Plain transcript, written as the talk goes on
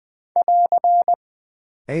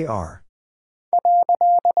AR.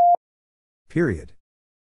 Period.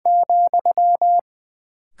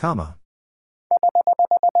 Comma.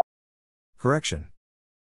 Correction.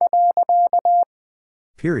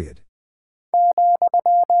 Period.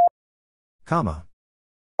 Comma.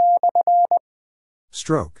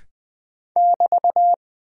 Stroke.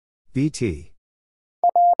 BT.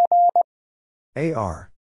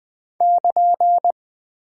 AR.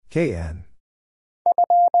 KN.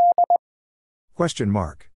 Question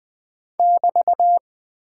mark.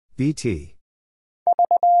 BT.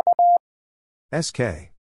 SK.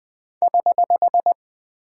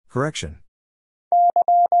 Correction.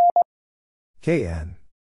 KN.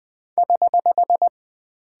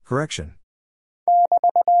 Correction.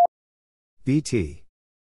 BT.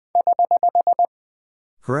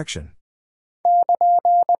 Correction.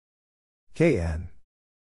 KN.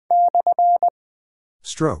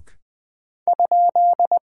 Stroke.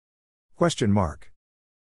 Question mark.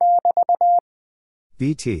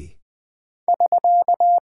 BT.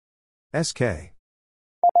 SK.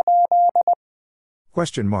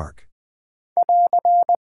 Question mark.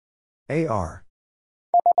 AR.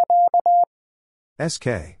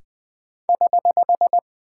 SK.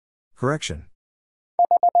 Correction.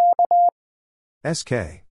 SK.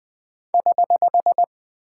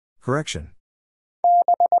 Correction.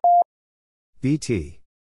 BT.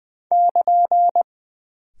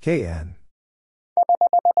 KN.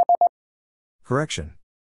 Correction.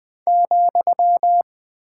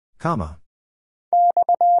 Comma.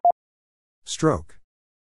 Stroke.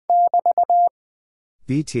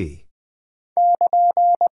 BT.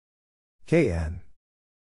 KN.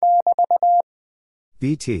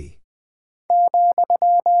 BT.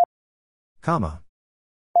 Comma.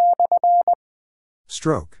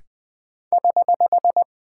 Stroke.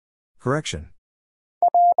 Correction.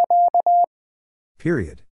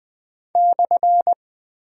 Period.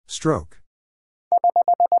 Stroke.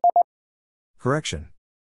 Correction.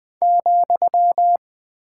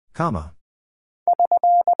 Comma.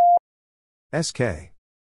 SK.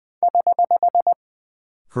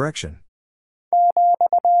 Correction.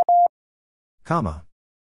 Comma.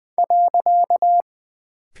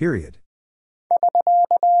 Period.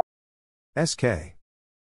 SK.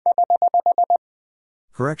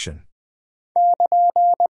 Correction.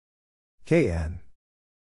 KN.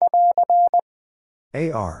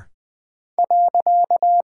 AR.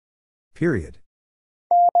 Period.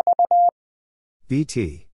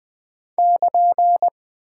 BT.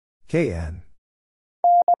 KN.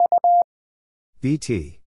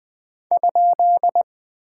 BT.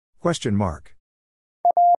 Question mark.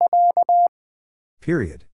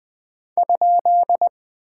 Period.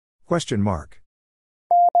 Question mark.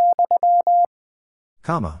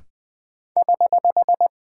 Comma.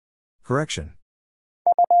 Correction.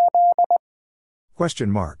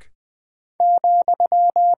 Question mark.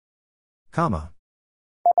 Comma.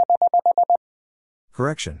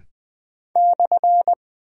 Correction.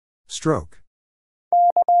 Stroke.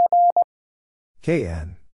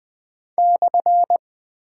 KN.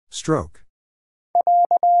 Stroke.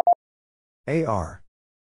 AR.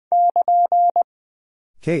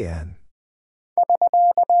 KN.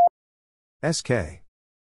 SK.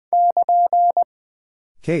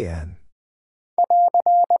 KN.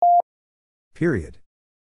 Period.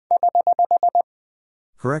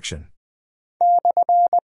 Correction.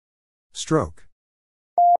 Stroke.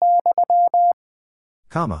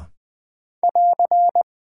 Comma.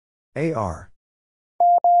 AR.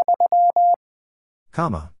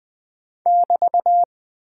 Comma.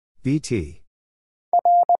 BT.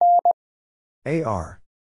 AR.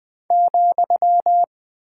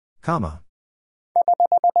 Comma.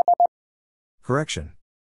 Correction.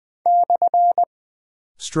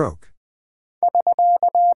 Stroke.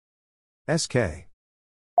 SK.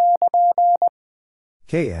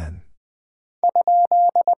 KN.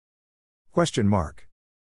 Question mark.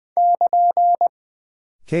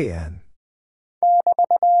 KN.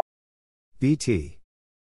 BT.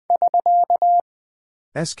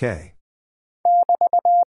 SK.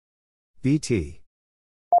 BT.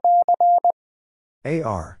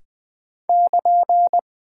 AR.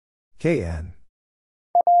 KN.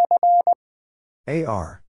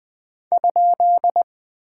 AR.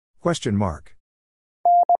 Question mark.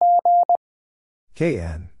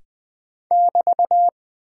 KN.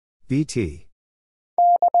 BT.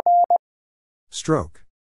 Stroke.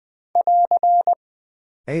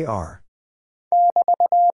 AR.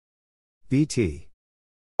 BT.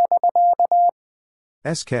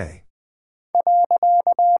 SK.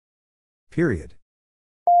 Period.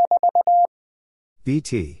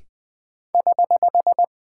 BT.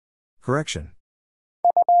 Correction.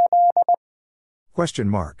 Question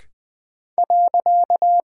mark.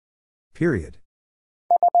 Period.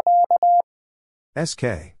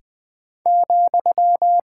 SK.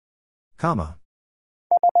 Comma.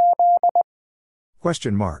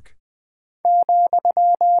 Question mark.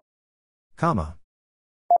 Comma.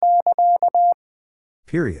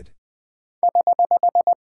 Period.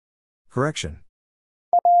 Correction.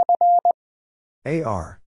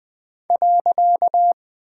 AR.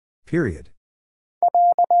 Period.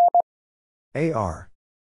 AR.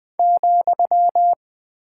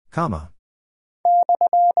 Comma.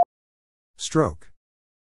 Stroke.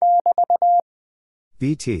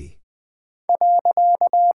 BT.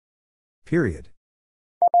 Period.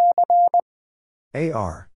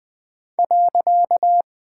 AR.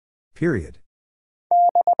 Period.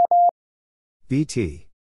 BT.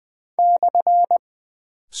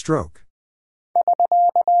 Stroke.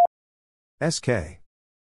 SK.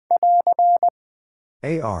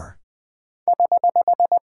 AR.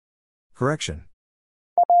 Correction.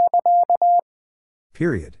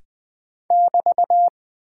 Period.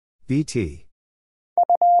 BT.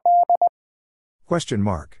 Question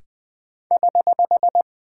mark.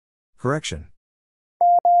 Correction.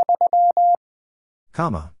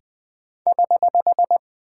 Comma.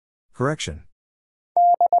 Correction.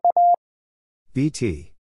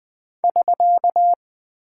 BT.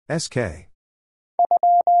 SK.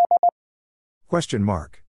 Question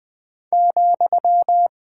mark.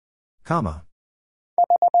 Comma.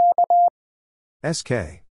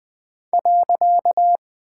 SK.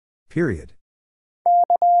 Period.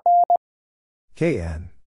 KN.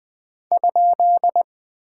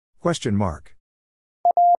 Question mark.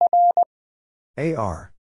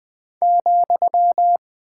 AR.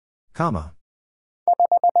 Comma.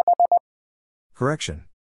 Correction.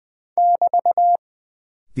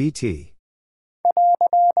 BT.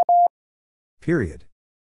 Period.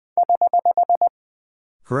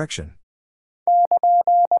 Correction.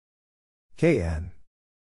 KN.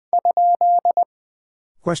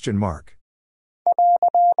 Question mark.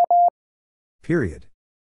 Period.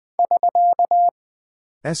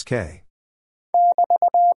 SK.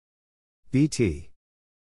 BT.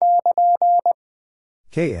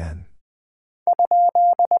 KN.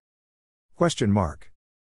 Question mark.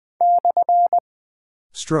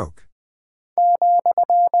 Stroke.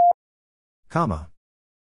 Comma.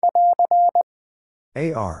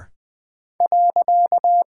 AR.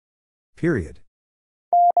 Period.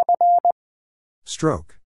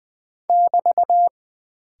 Stroke.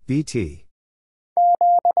 BT.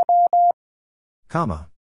 Comma.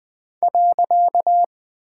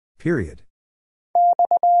 Period.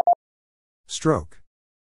 Stroke.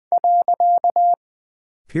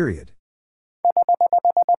 Period.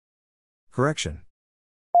 Correction.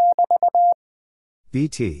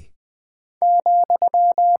 BT.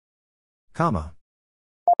 Comma.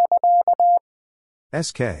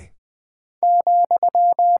 SK.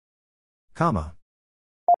 Comma.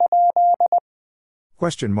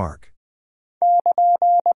 Question mark.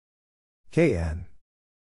 KN.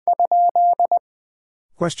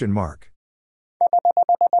 Question mark.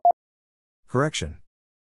 Correction.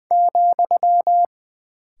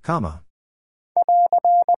 Comma.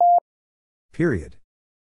 Period.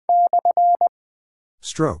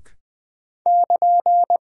 Stroke.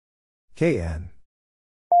 KN.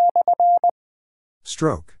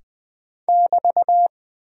 Stroke.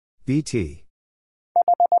 BT.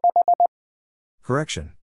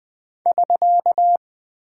 Correction.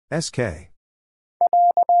 SK.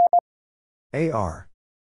 AR.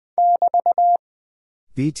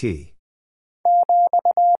 BT.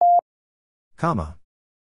 Comma.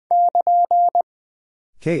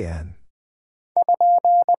 KN.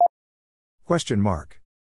 Question mark.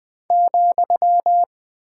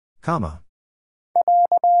 Comma.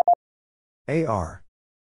 AR.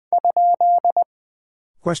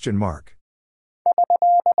 Question mark.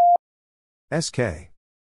 SK.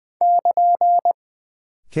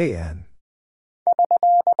 KN.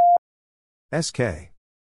 SK.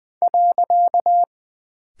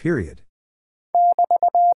 Period.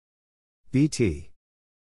 BT.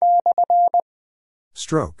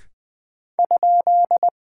 Stroke.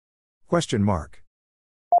 Question mark.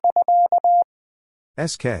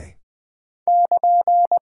 SK.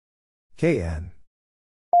 KN.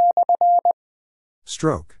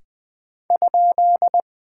 Stroke.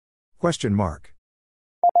 Question mark.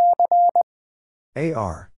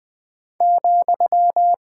 AR.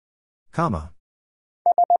 Comma.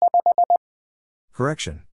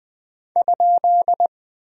 Correction.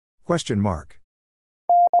 Question mark.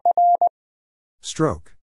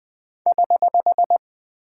 Stroke.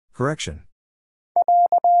 Correction.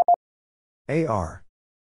 AR.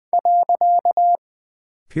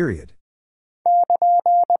 Period.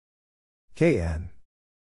 KN.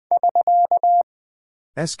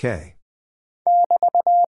 SK.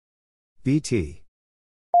 BT.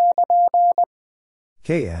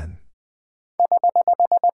 KN.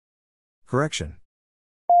 Correction.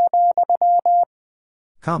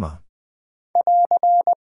 Comma.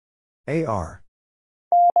 AR.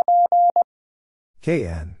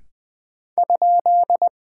 KN.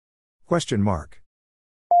 Question mark.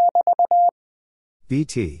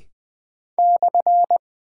 BT.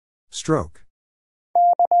 Stroke.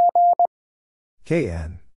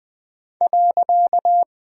 KN.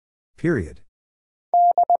 Period.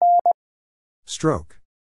 Stroke.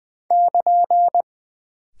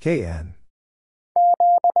 KN.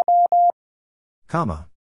 Comma.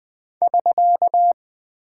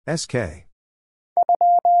 SK.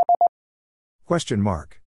 Question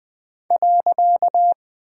mark.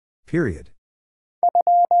 Period.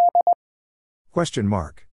 Question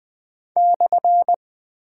mark.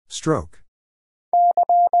 Stroke.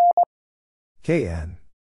 KN.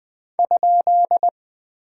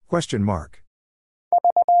 Question mark.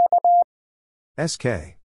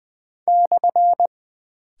 SK.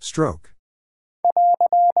 Stroke.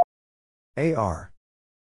 AR.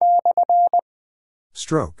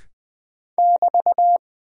 Stroke.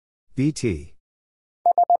 BT.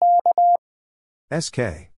 SK.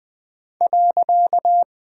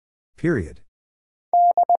 Period.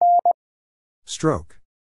 Stroke.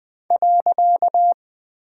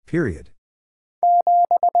 Period.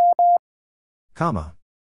 Comma.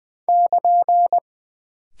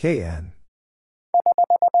 KN.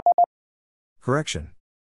 Correction.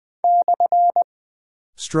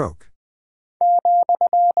 Stroke.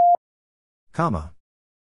 Comma.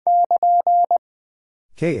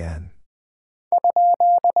 KN.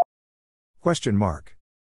 Question mark.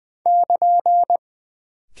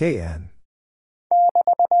 KN.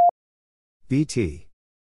 BT.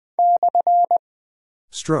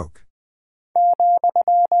 Stroke.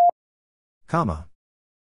 Comma.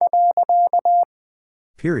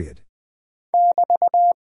 Period.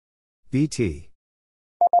 BT.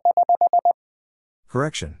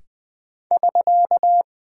 Correction.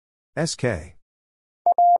 SK.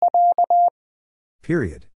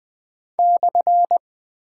 Period.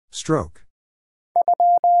 Stroke.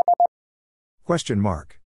 Question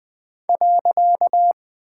mark.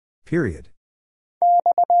 Period.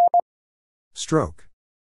 Stroke.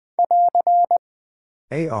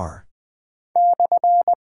 AR.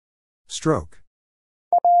 Stroke.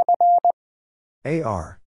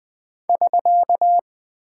 AR.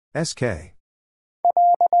 SK.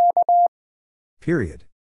 Period.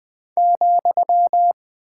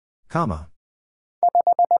 Comma.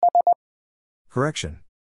 Correction.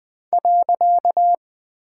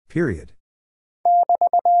 Period.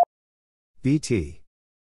 BT.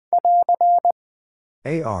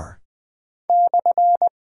 AR.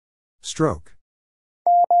 Stroke.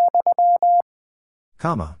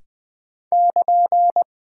 Comma.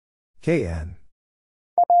 KN.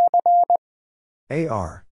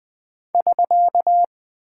 AR.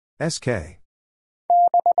 SK.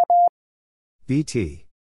 BT.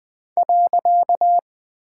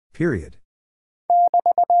 Period.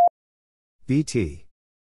 BT.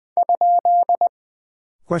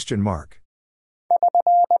 Question mark.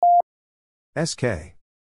 SK.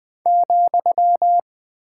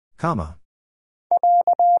 Comma.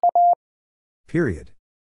 Period.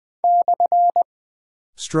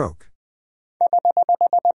 Stroke.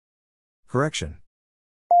 Correction.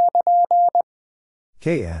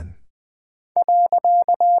 KN.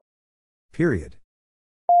 Period.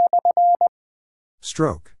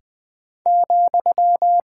 Stroke.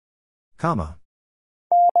 Comma.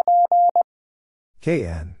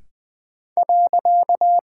 KN.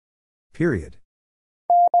 Period.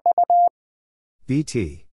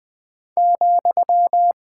 BT.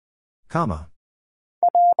 Comma.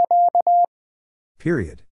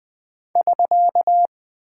 Period.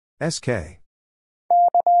 SK.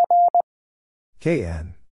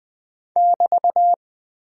 KN.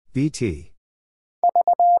 BT.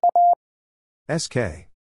 SK.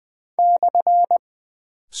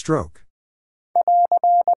 Stroke.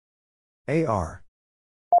 AR.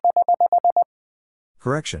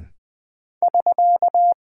 Correction.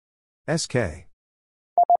 SK.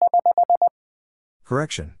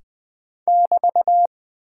 Correction.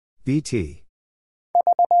 BT.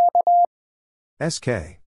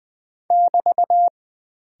 SK.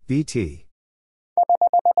 BT.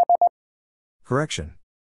 Correction.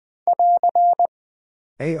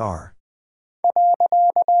 AR.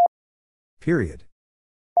 Period.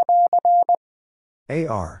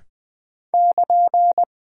 AR.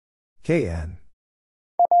 KN.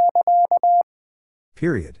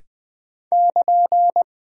 Period.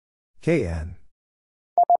 KN.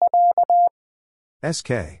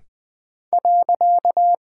 SK.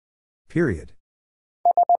 Period.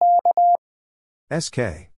 SK.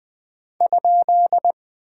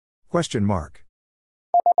 Question mark.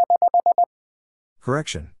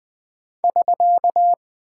 Correction.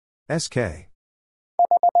 SK.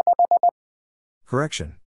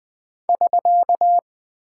 Correction.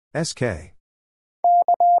 SK.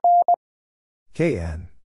 KN.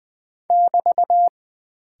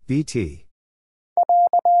 BT.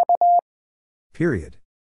 Period.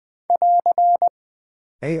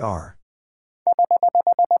 AR.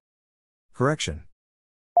 Correction.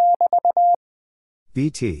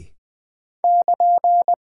 BT.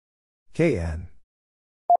 KN.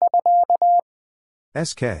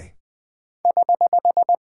 SK.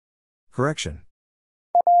 Correction.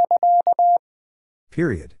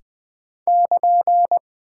 Period.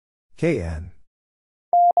 KN.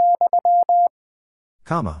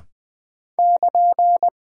 Comma.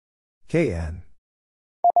 KN.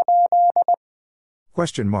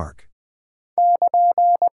 Question mark.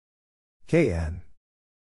 KN.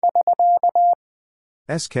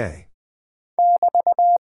 SK.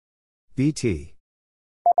 BT.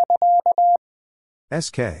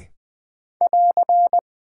 SK.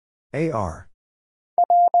 AR.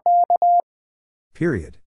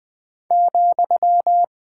 Period.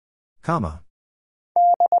 Comma.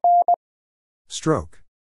 Stroke.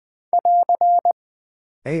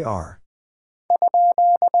 AR.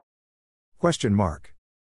 Question mark.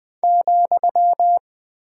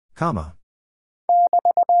 Comma.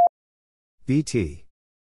 BT.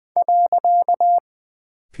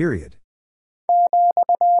 Period.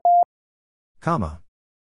 Comma.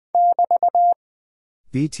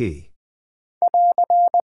 BT.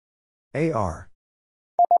 AR.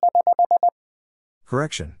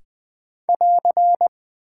 Correction.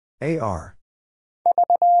 AR.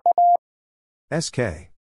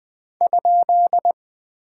 SK.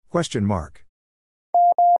 Question mark.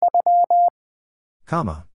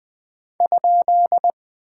 Comma.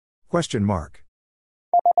 Question mark.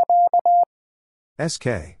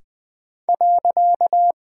 SK.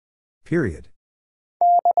 Period.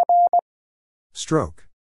 Stroke.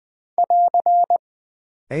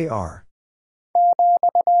 AR.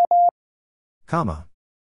 Comma.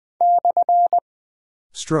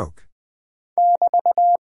 Stroke.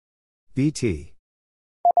 BT.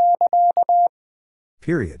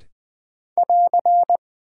 Period.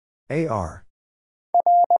 AR.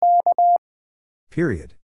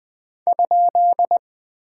 Period.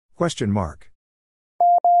 Question mark.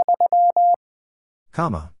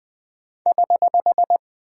 Comma.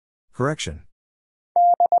 Correction.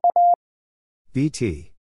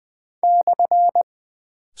 BT.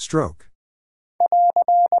 Stroke.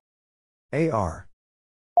 AR.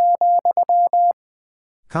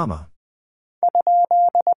 Comma.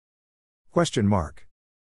 Question mark.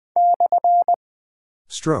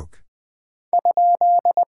 Stroke.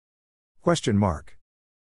 Question mark.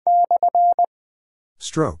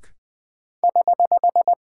 Stroke.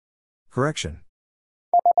 Correction.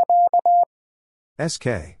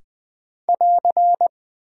 SK.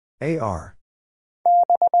 AR.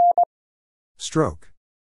 Stroke.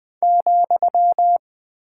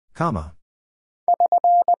 Comma.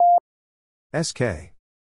 SK.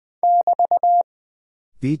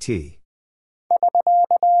 BT.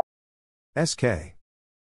 SK.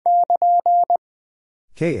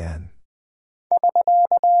 KN.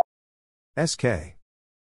 SK.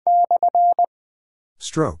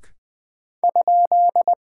 Stroke.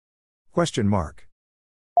 Question mark.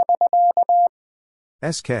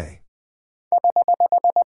 SK.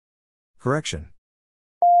 Correction.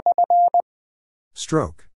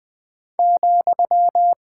 Stroke.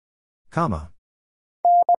 Comma.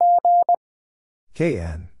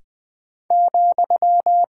 KN.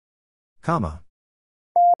 Comma.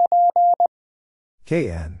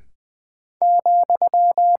 KN.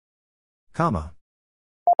 Comma.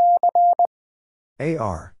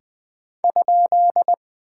 AR.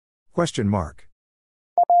 Question mark.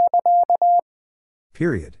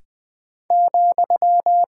 Period.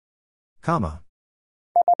 Comma.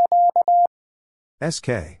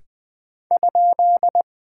 SK.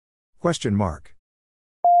 Question mark.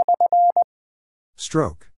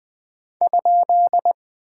 Stroke.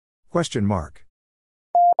 Question mark.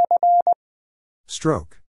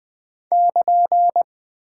 Stroke.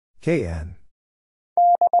 KN.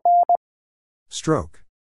 Stroke.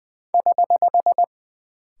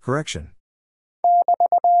 Correction.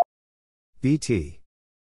 BT.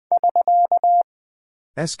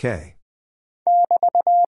 SK.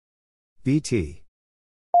 BT.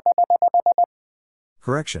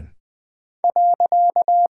 Correction.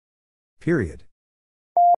 Period.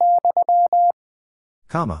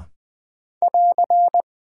 Comma.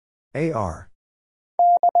 AR.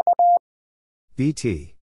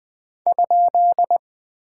 BT.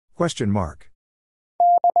 Question mark.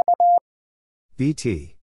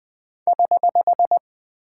 BT.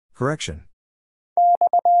 Correction.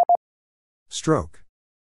 Stroke.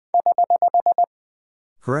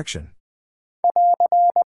 Correction.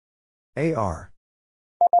 AR.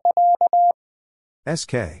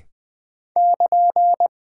 SK.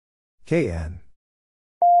 KN.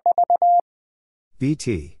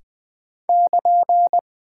 BT.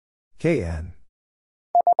 KN.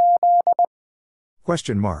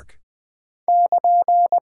 Question mark.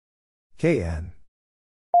 KN.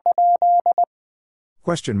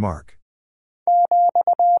 Question mark.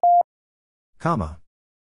 Comma.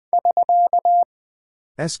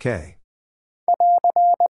 SK.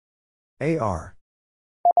 AR.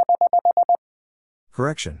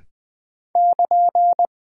 Correction.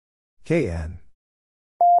 KN.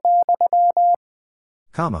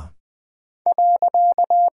 Comma.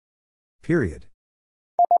 Period.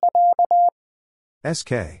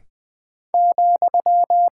 SK.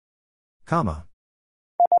 Comma.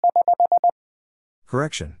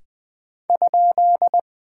 Correction.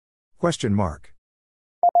 Question mark.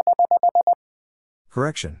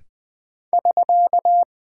 Correction.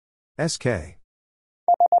 SK.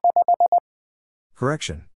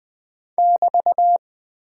 Correction.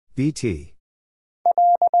 BT.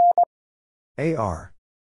 AR.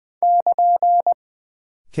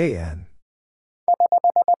 KN.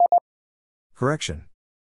 Correction.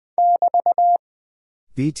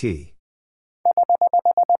 BT.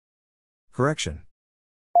 Correction.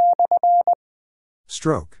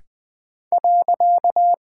 Stroke.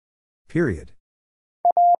 Period.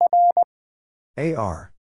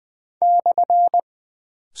 AR.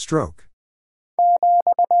 Stroke.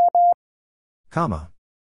 Comma.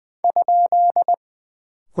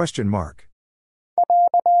 Question mark.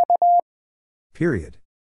 Period.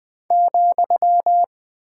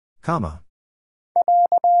 Comma.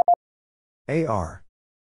 AR.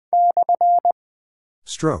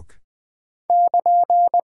 Stroke.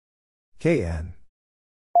 KN.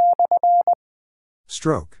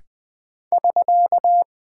 Stroke.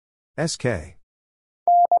 SK.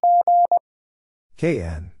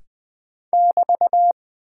 KN.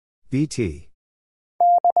 BT.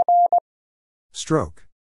 Stroke.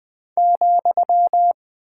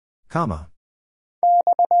 Comma.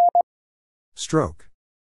 Stroke.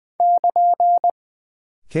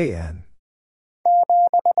 KN.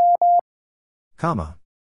 Comma.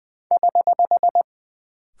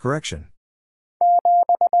 Correction.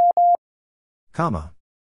 Comma.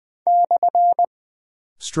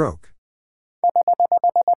 Stroke.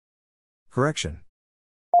 Correction.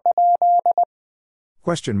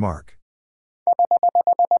 Question mark.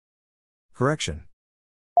 Correction.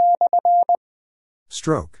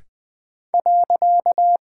 Stroke.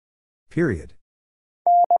 Period.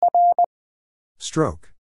 Stroke.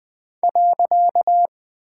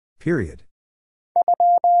 Period.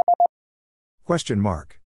 Question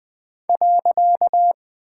mark.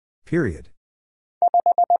 Period.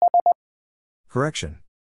 Correction.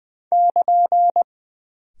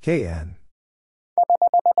 KN.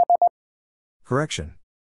 Correction.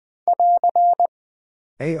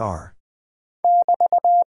 AR.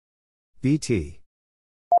 BT.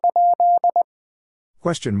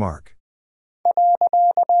 Question mark.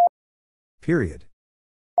 Period.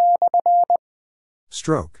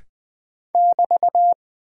 Stroke.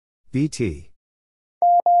 BT.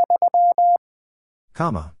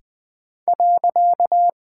 Comma.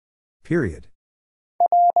 Period.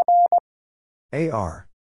 AR.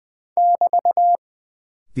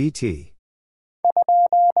 BT.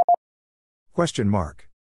 Question mark.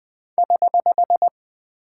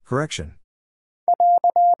 Correction.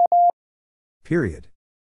 Period.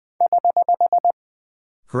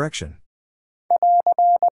 Correction.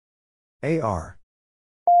 AR.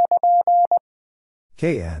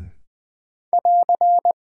 KN.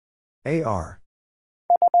 AR.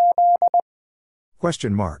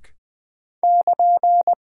 Question mark.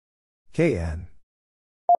 KN.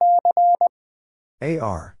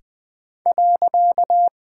 AR.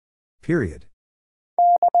 Period.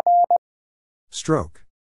 Stroke.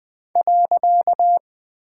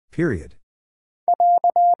 Period.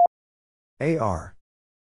 AR.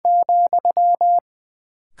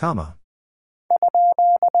 Comma.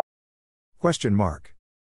 Question mark.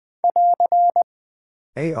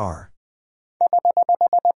 AR.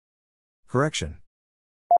 Correction.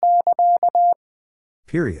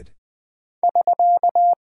 Period.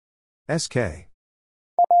 SK.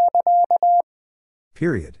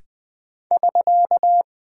 Period.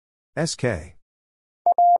 SK.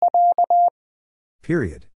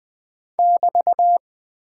 Period.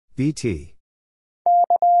 BT.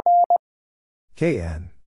 KN.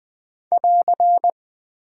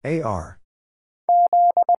 AR.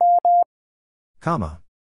 Comma.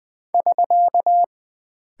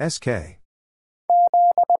 SK.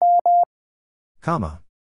 Comma.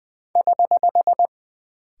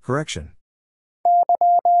 Correction.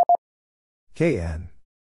 KN.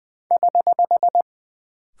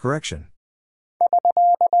 Correction.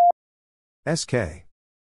 SK.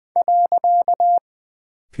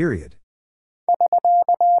 Period.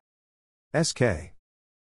 SK.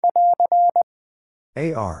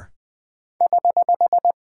 AR.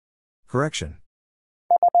 Correction.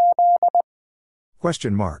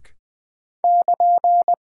 Question mark.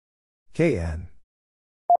 KN.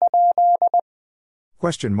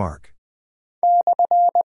 Question mark.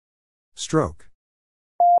 Stroke.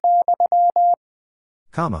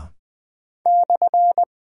 Comma.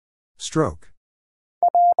 Stroke.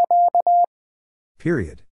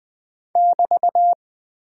 Period.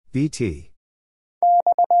 BT.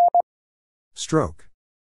 Stroke.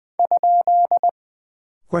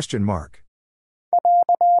 Question mark.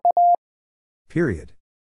 Period.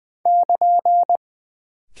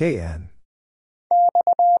 KN.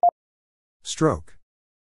 Stroke.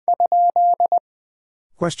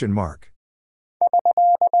 Question mark.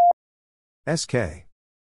 SK.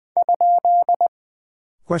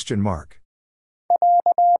 Question mark.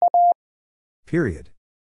 Period.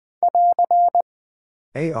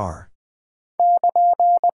 AR.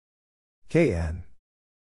 KN.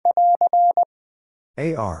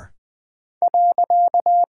 AR.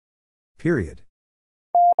 Period.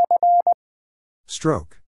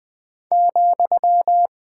 Stroke.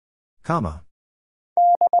 Comma.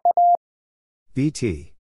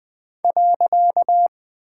 BT.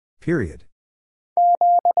 Period.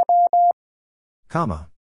 Comma.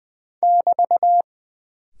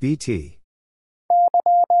 BT.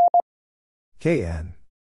 KN.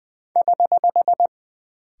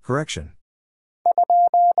 Correction.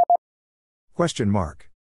 Question mark.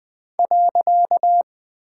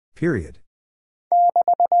 Period.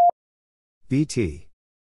 BT.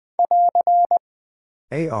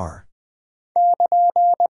 AR.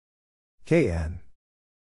 KN.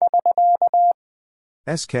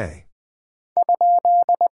 SK.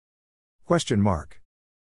 Question mark.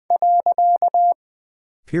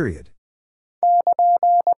 Period.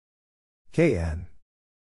 KN.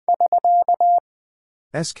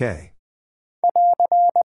 SK.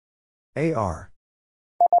 AR.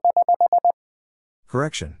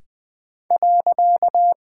 Correction.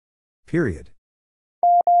 Period.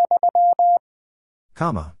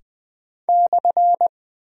 Comma.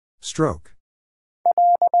 Stroke.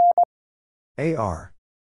 AR.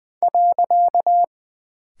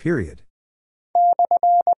 Period.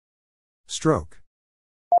 Stroke.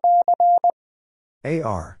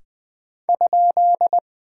 AR.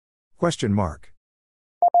 Question mark.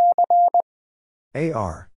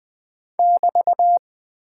 AR.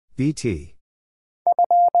 BT.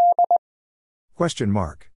 Question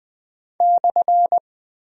mark.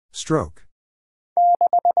 Stroke.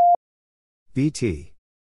 BT.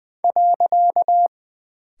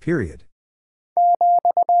 Period.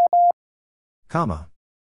 Comma.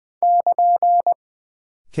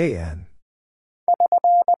 KN.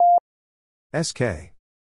 SK.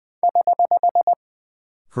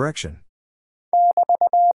 Correction.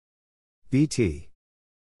 BT.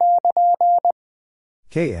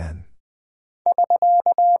 KN.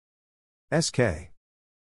 SK.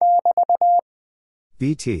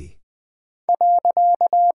 BT.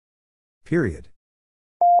 Period.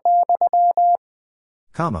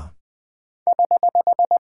 Comma.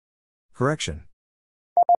 Correction.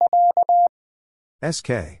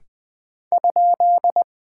 SK.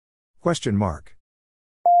 Question mark.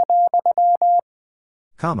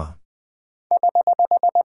 Comma.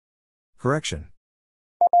 Correction.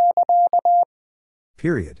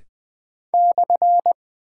 Period.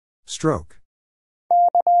 Stroke.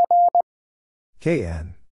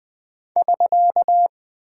 KN.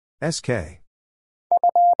 SK.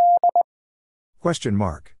 Question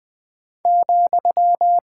mark.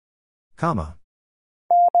 Comma.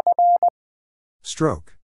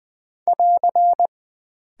 Stroke.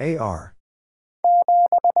 AR.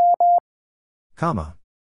 Comma.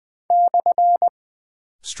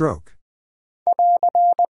 Stroke.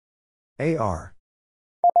 AR.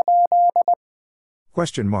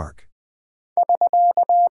 Question mark.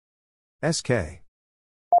 SK.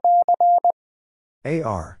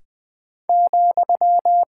 AR.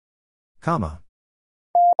 Comma.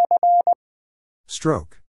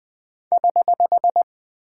 Stroke.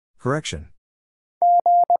 Correction.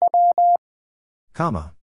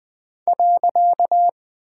 Comma.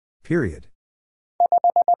 Period.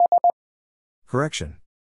 Correction.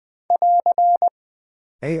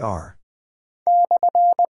 AR.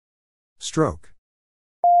 Stroke.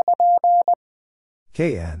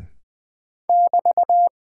 KN.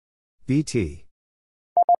 BT.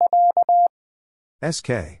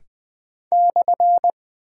 SK.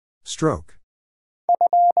 Stroke.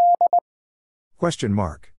 Question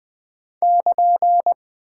mark.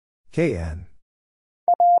 KN.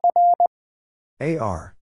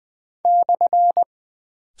 AR.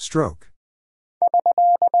 Stroke.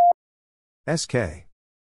 SK.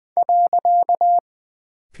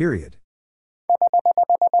 Period.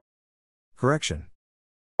 Correction.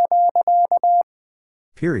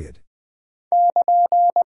 Period.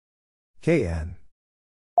 KN.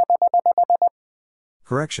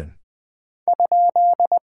 Correction.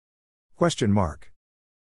 Question mark.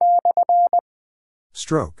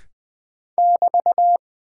 Stroke.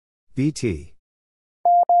 BT.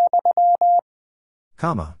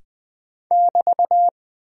 Comma.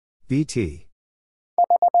 BT.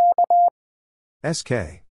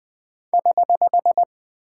 SK.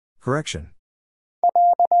 Correction.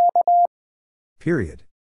 Period.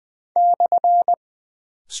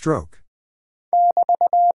 Stroke.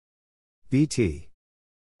 BT.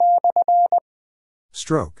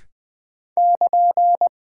 Stroke.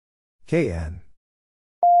 KN.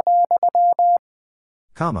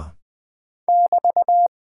 Comma.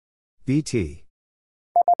 BT.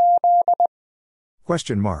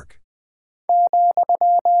 Question mark.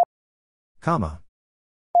 Comma.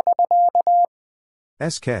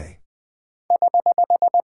 SK.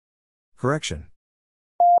 Correction.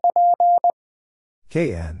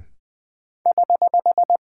 KN.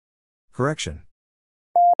 Correction.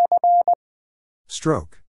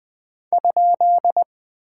 Stroke.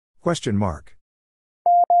 Question mark.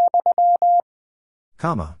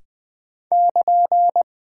 Comma.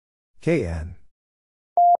 KN.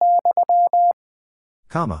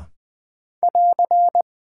 Comma.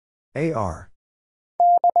 AR.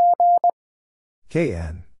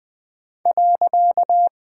 KN.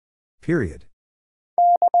 Period.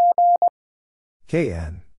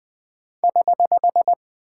 KN.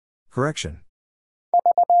 Correction.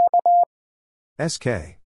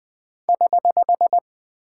 SK.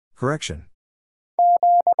 Correction.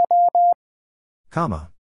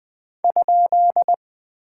 Comma.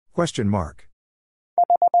 Question mark.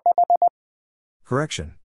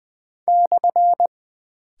 Correction.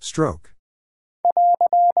 Stroke.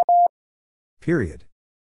 Period.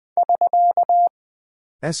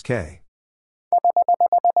 SK.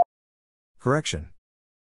 Correction.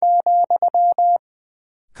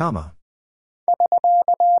 Comma.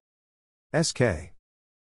 SK.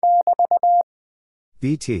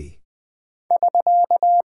 BT.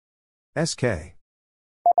 SK.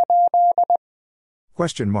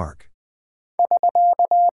 Question mark.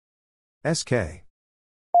 SK.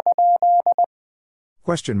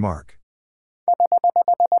 Question mark.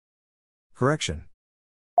 Correction.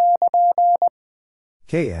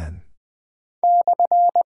 KN.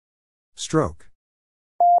 Stroke.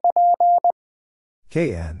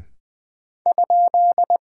 KN.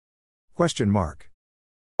 Question mark.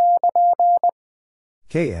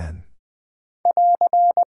 KN.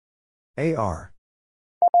 AR.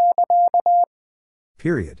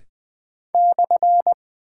 Period.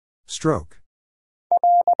 Stroke.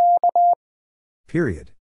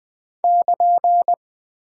 Period.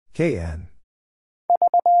 KN.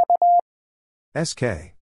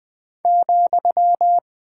 SK.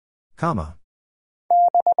 Comma.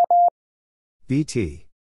 BT.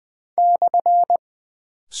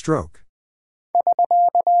 Stroke.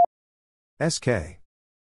 SK.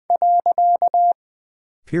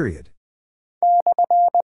 Period.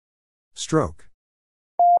 Stroke.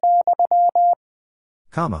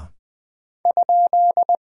 Comma.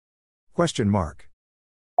 Question mark.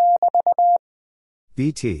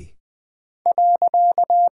 BT.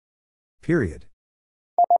 Period.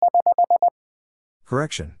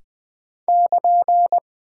 Correction.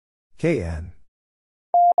 KN.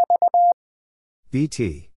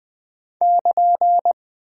 BT.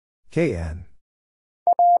 KN.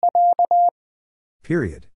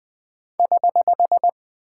 Period.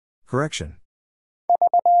 Correction.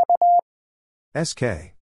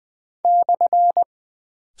 SK.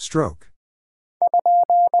 Stroke.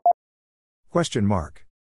 Question mark.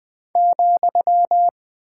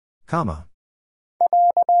 Comma.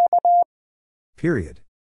 Period.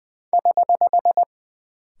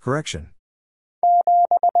 Correction.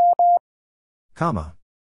 Comma.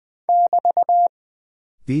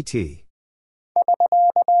 BT.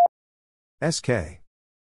 SK.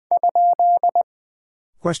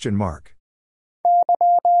 Question mark.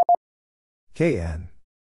 KN.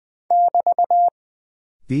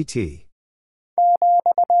 BT.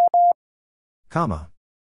 Comma.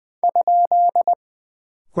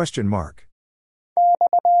 Question mark.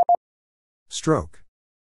 Stroke.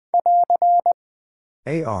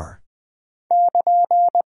 AR.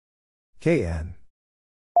 KN.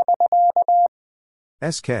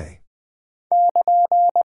 SK.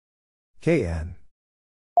 KN.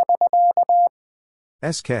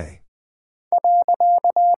 SK.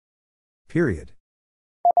 Period.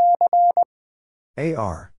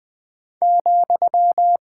 AR.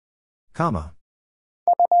 Comma.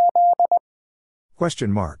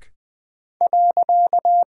 Question mark.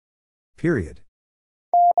 Period.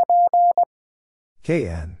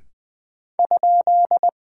 KN.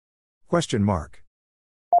 Question mark.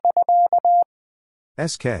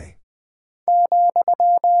 SK.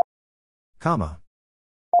 Comma.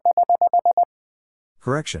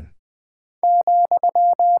 Correction.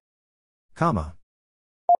 Comma.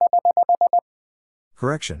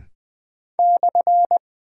 Correction.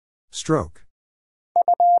 Stroke.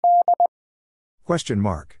 Question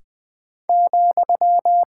mark.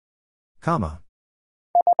 Comma.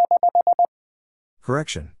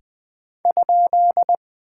 Correction.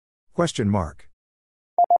 Question mark.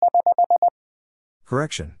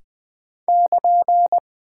 Correction.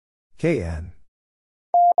 KN.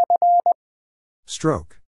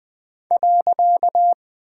 Stroke.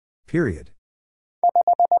 Period.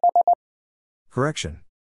 Correction.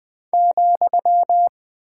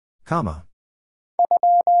 Comma.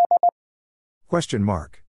 Question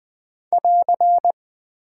mark.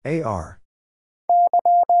 AR.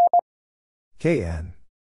 KN.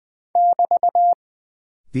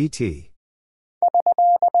 BT.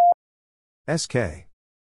 SK.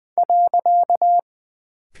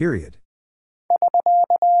 Period.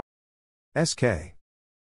 SK.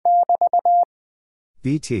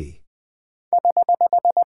 BT.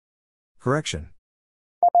 Correction.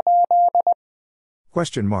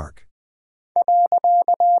 Question mark.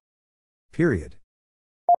 Period.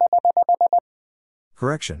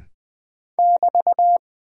 Correction.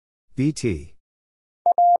 BT.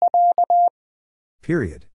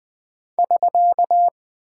 Period.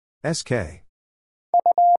 SK.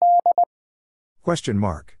 Question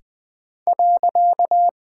mark.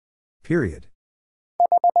 Period.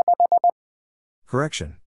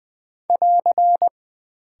 Correction.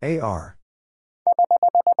 AR.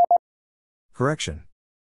 Correction.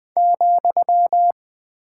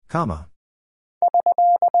 Comma.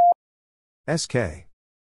 SK.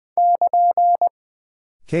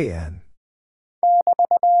 KN.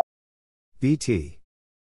 BT.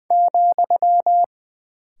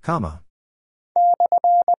 Comma.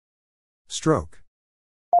 Stroke.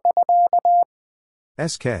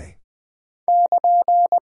 SK.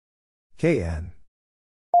 KN.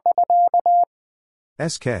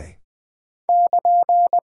 SK.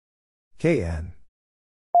 KN.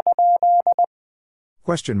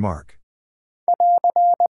 Question mark.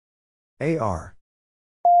 AR.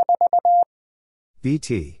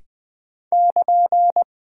 BT.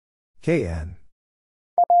 KN.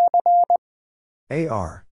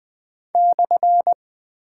 AR.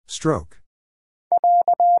 Stroke.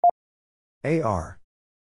 AR.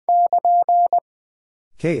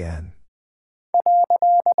 KN.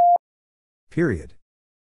 Period.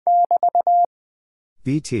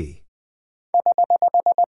 BT.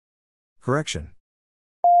 Correction.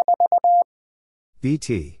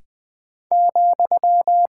 BT.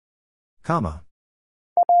 Comma.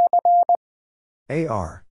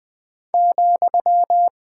 AR.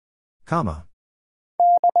 Comma.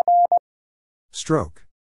 Stroke.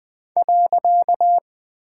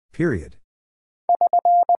 Period.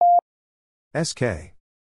 SK.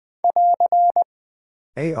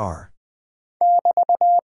 AR.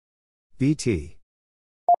 BT.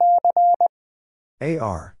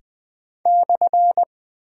 AR.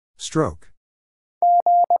 Stroke.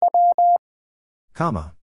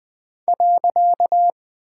 Comma.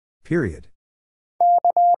 Period.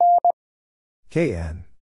 KN.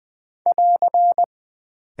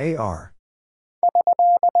 AR.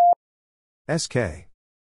 SK.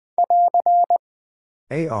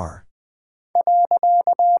 AR.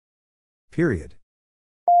 Period.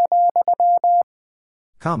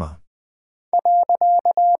 Comma.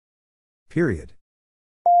 Period.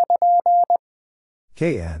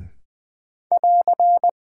 KN.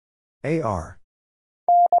 AR.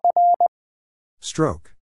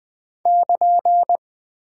 Stroke.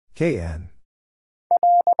 KN.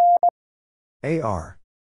 AR.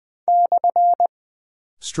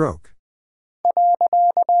 Stroke.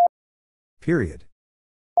 Period.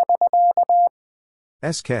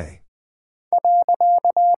 SK.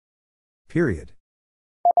 Period.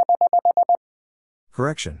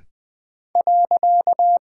 Correction.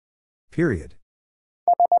 Period.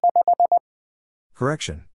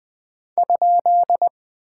 Correction.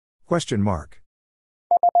 Question mark.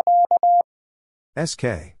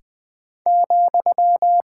 SK.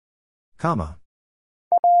 Comma.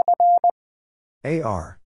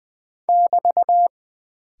 AR.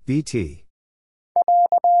 BT.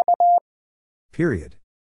 Period.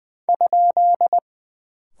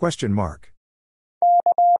 Question mark.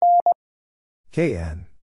 KN.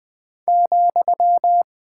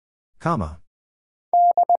 Comma.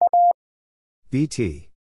 BT.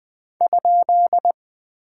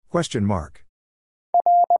 Question mark.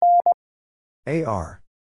 AR.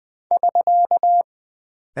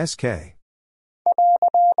 SK.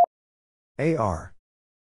 AR.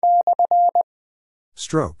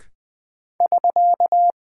 Stroke.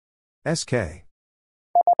 SK.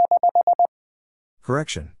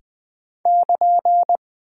 Correction.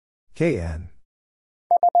 KN.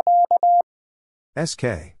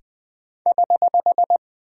 SK.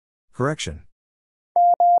 Correction.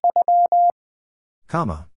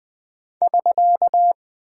 Comma.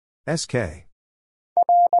 SK.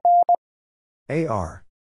 AR.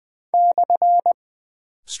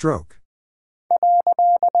 Stroke.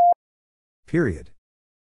 Period.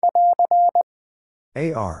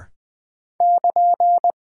 AR.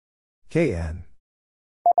 KN.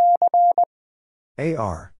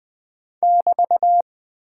 AR.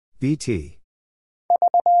 BT.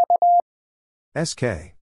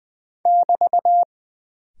 SK.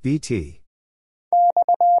 BT.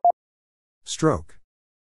 Stroke.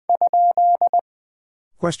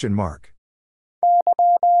 Question mark.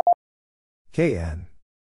 KN.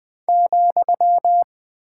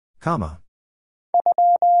 Comma.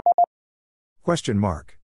 Question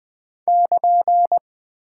mark.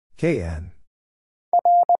 KN.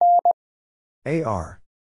 AR.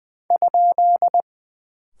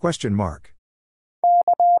 Question mark.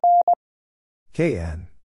 KN.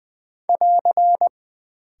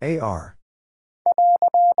 AR.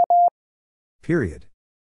 Period.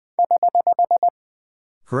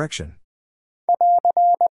 Correction.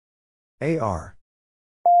 AR.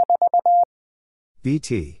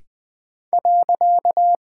 BT.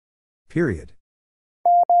 Period.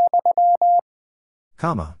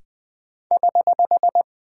 Comma.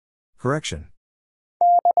 Correction.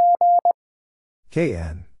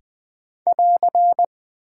 KN.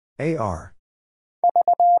 AR.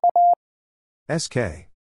 SK.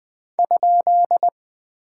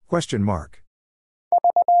 Question mark.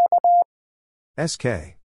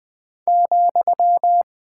 SK.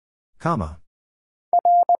 Comma.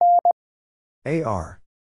 AR.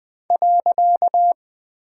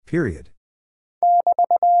 Period.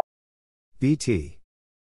 BT.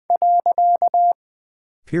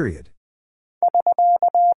 Period.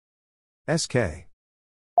 SK.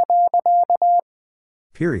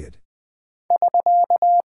 Period.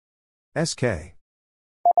 SK.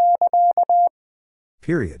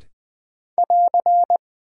 Period.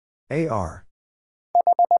 AR.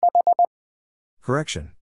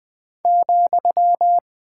 Correction.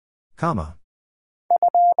 Comma.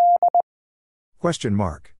 Question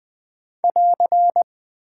mark.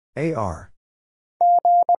 AR.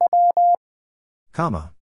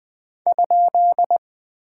 Comma.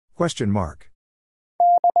 Question mark.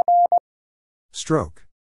 Stroke.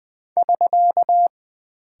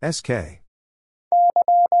 SK.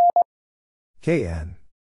 KN.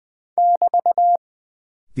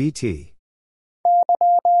 BT.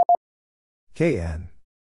 KN.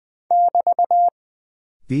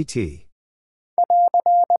 BT.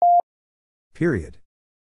 Period.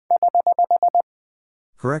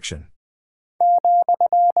 Correction.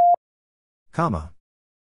 Comma.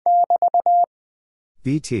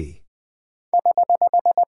 BT.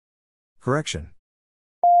 Correction.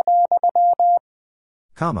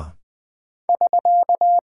 Comma.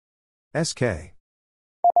 SK.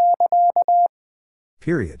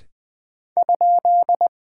 Period.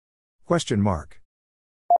 Question mark.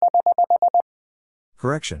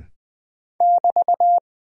 Correction.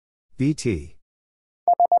 BT.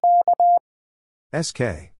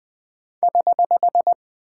 SK.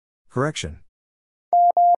 Correction.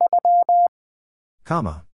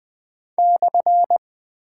 Comma.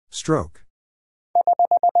 Stroke.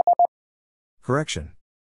 Correction.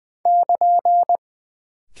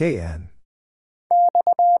 KN.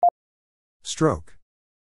 Stroke.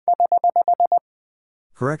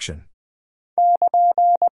 Correction.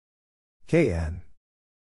 KN.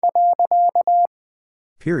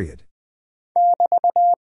 Period.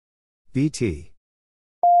 BT.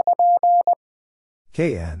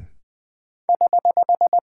 KN.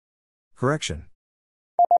 Correction.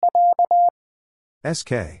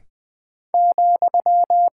 SK.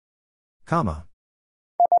 Comma.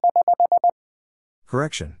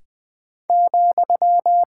 Correction.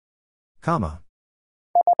 Comma.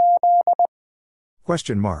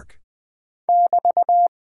 Question mark.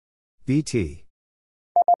 BT.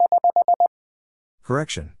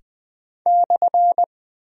 Correction.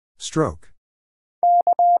 Stroke.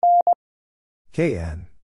 KN.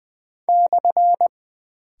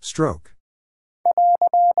 Stroke.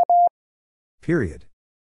 Period.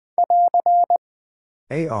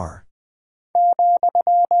 AR.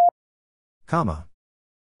 Comma.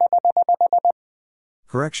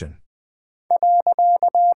 Correction.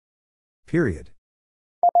 Period.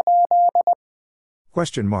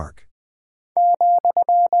 Question mark.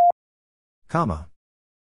 Comma.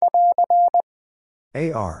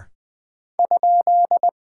 AR.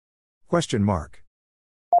 Question mark.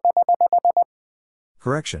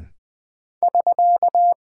 Correction.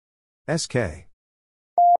 SK.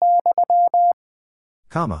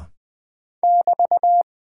 Comma.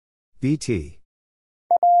 BT.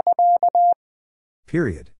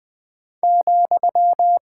 Period.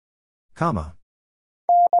 Comma.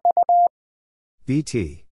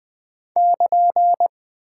 BT.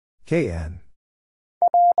 KN.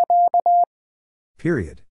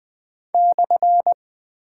 Period.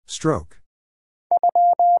 Stroke.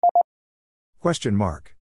 Question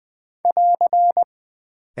mark.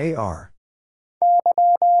 AR.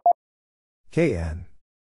 KN.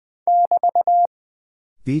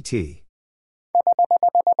 BT.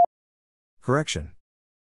 Correction.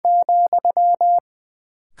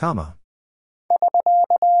 Comma.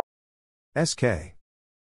 SK.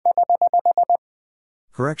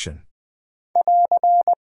 Correction.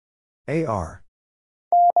 AR.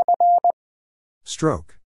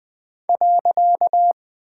 Stroke.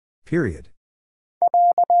 Period.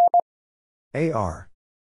 AR.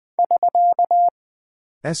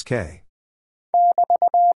 SK.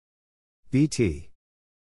 BT.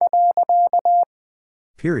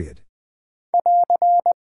 Period.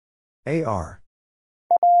 AR.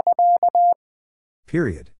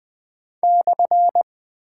 Period.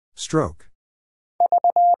 Stroke.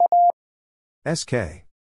 SK.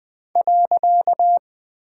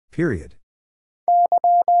 Period.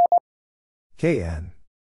 KN.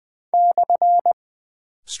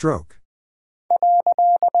 Stroke.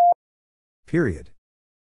 Period.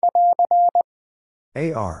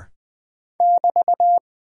 AR.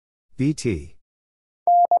 BT.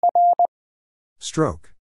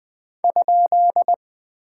 Stroke.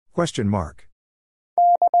 Question mark.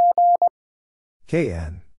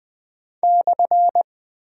 KN.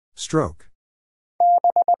 Stroke.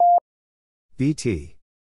 BT.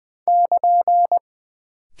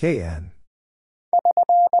 KN.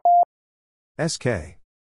 SK.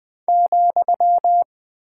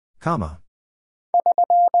 Comma.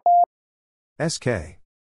 SK.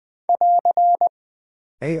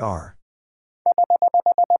 AR.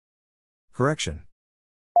 Correction.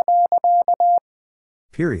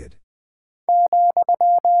 Period.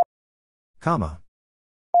 Comma.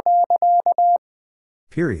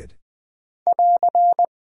 Period.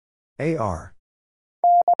 AR.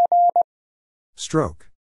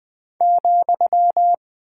 Stroke.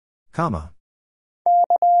 Comma.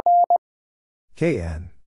 KN.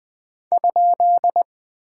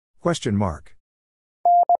 Question mark.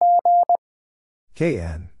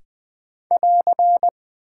 KN.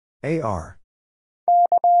 AR.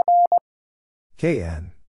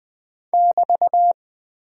 KN.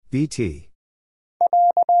 BT.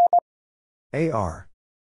 AR.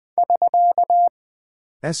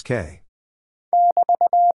 SK.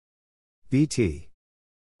 BT.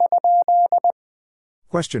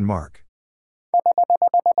 Question mark.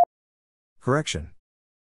 Correction.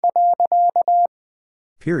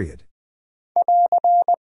 Period.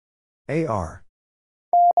 AR.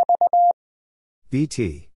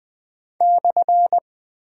 BT.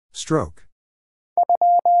 Stroke.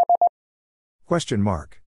 Question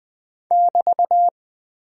mark.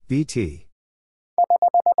 BT.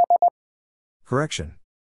 Correction.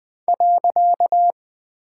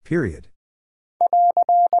 Period.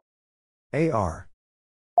 AR.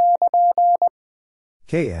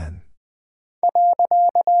 KN.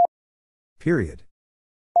 Period.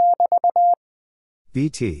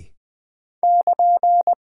 BT.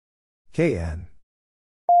 KN.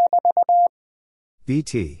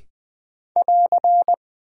 BT.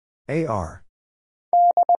 AR.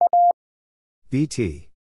 BT.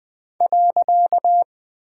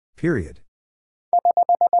 Period.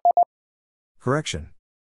 Correction.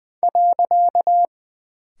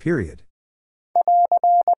 Period.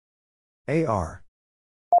 AR.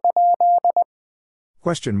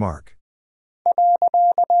 Question mark.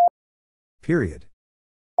 Period.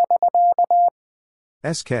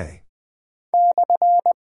 SK.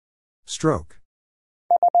 Stroke.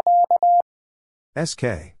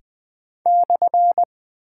 SK.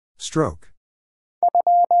 Stroke.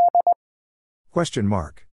 Question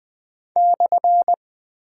mark.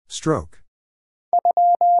 Stroke.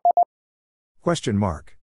 Question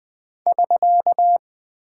mark.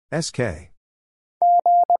 SK.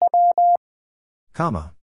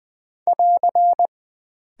 Comma.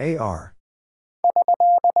 AR.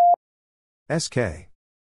 SK.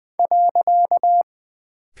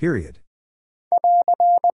 Period.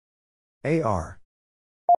 AR.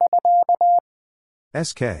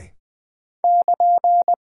 SK.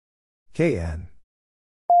 KN.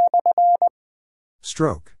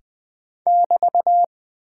 Stroke.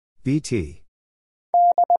 BT.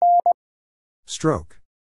 Stroke.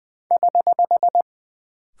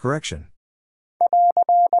 Correction.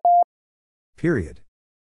 Period.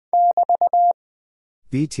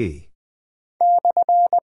 BT.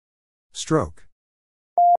 Stroke.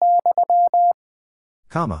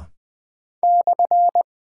 Comma.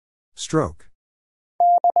 Stroke.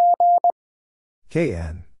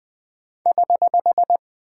 KN.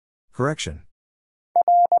 Correction.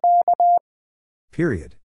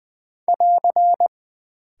 Period.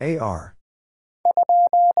 AR.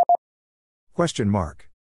 Question mark.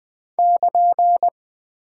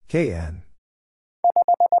 KN.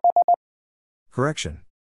 Correction.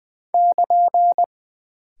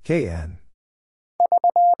 KN.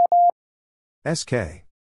 SK.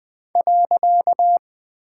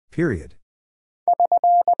 Period.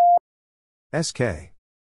 SK.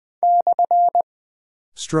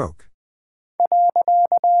 Stroke.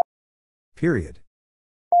 Period.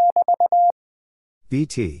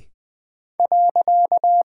 BT.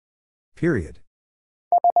 Period.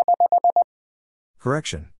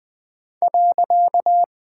 Correction.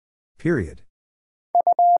 Period.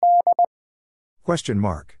 Question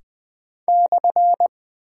mark.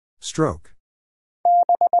 Stroke.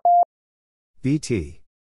 BT.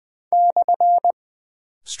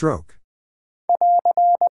 Stroke.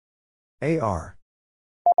 AR.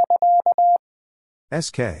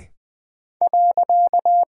 SK.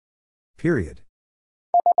 Period.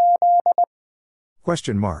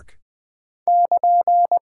 Question mark.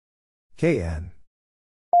 KN.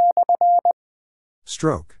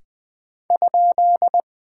 Stroke.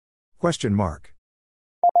 Question mark.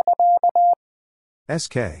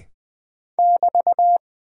 SK.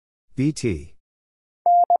 BT.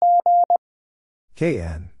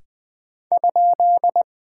 KN.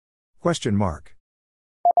 Question mark.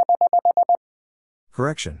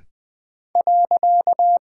 Correction.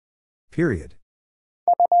 Period.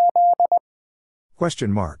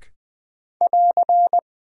 Question mark.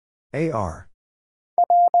 AR.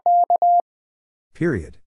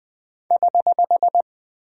 Period.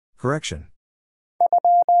 Correction.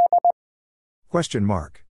 Question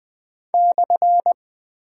mark.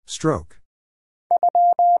 Stroke.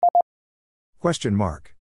 Question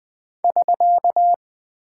mark.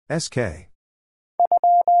 SK.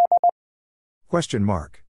 Question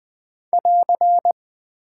mark.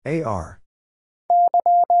 AR.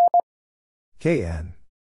 KN.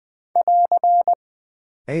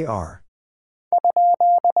 AR.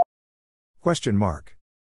 Question mark.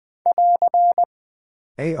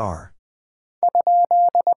 AR.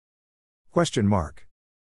 Question mark.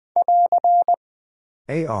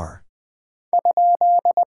 AR.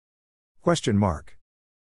 Question mark.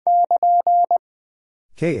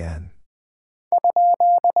 KN.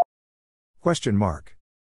 Question mark.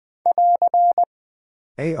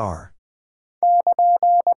 AR.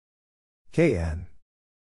 KN.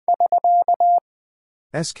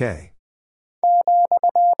 SK.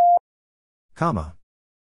 Comma.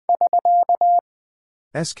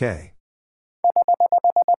 SK.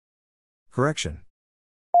 Correction.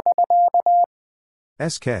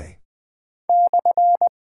 SK.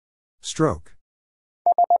 Stroke.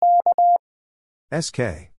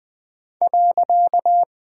 SK.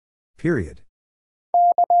 Period.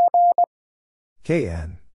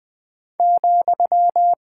 KN.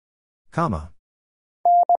 Comma.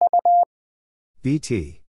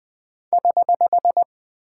 BT.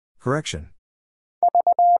 Correction.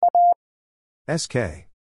 SK.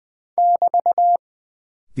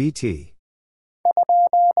 BT.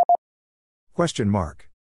 Question mark.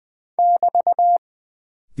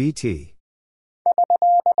 BT.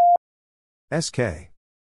 SK.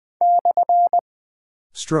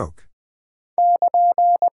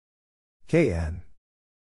 KN.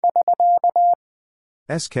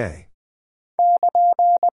 SK.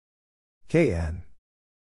 KN.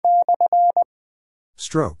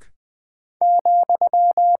 Stroke.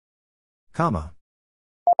 Comma.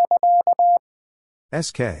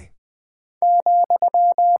 SK.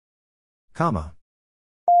 Comma.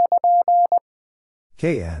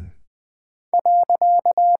 KN.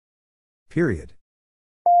 Period.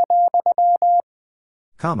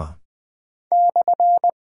 Comma.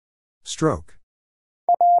 Stroke.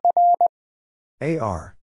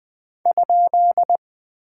 AR.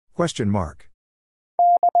 Question mark.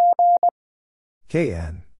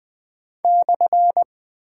 KN.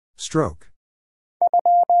 Stroke.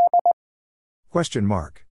 Question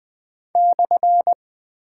mark.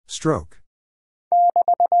 Stroke.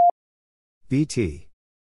 BT.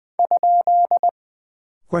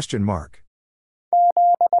 Question mark.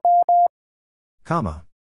 Comma.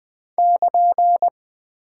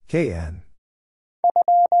 KN.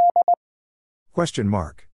 Question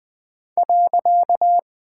mark.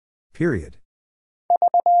 Period.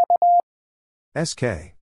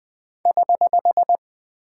 SK.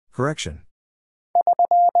 Correction.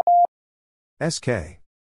 SK.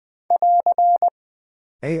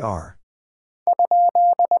 AR.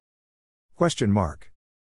 Question mark.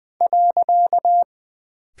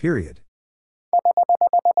 Period.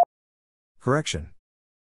 Correction.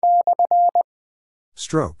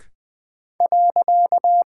 Stroke.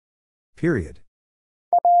 Period.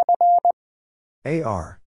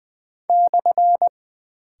 AR.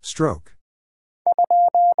 Stroke.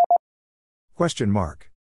 Question mark.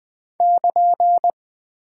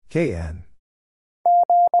 KN.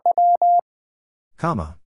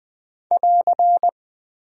 Comma.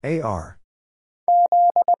 AR.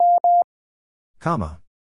 Comma.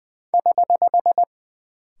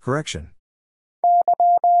 Correction.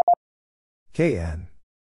 KN.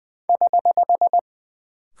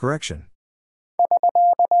 Correction.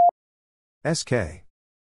 SK.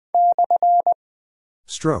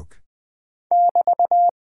 Stroke.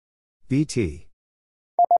 BT.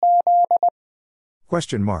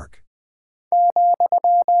 Question mark.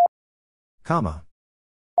 Comma.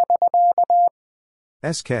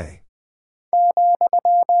 SK.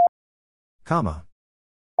 Comma.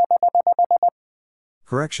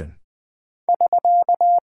 Correction.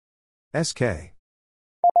 SK.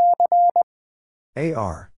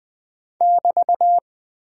 AR.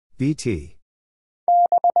 BT.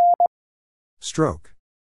 Stroke.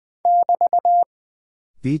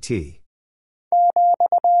 BT.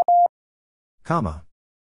 Comma.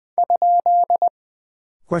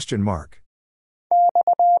 Question mark.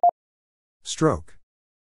 Stroke.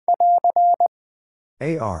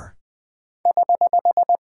 AR.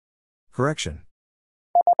 Correction.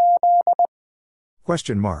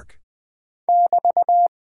 Question mark.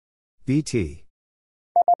 BT.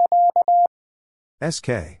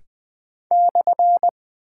 SK.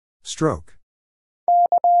 Stroke.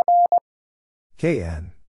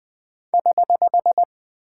 KN.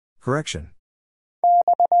 Correction.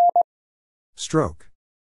 Stroke.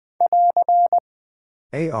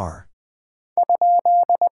 AR.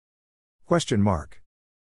 Question mark.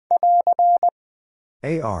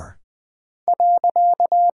 AR.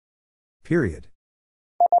 Period.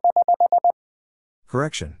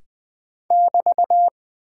 Correction.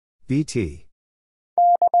 BT.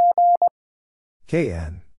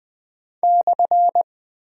 KN.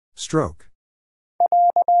 Stroke.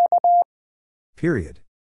 Period.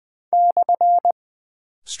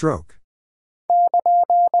 Stroke.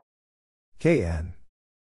 KN.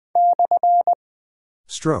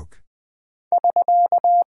 Stroke.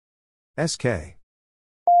 SK.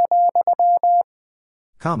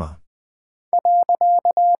 Comma.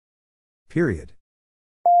 Period.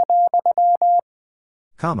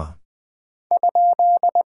 Comma.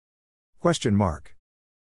 Question mark.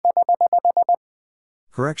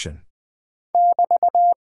 Correction.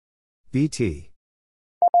 BT.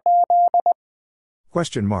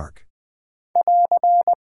 Question mark.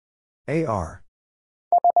 AR.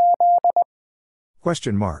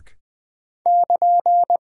 Question mark.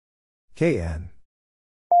 KN.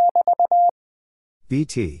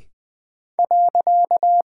 BT.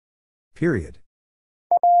 Period.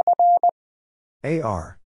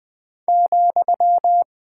 AR.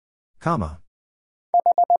 Comma.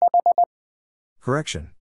 Correction.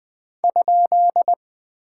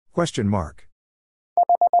 Question mark.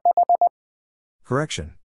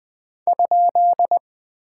 Correction.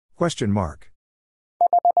 Question mark.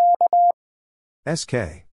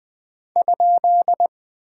 SK.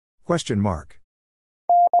 Question mark.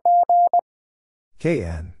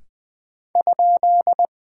 KN.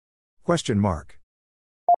 Question mark.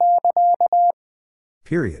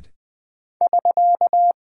 Period.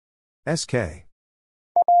 SK.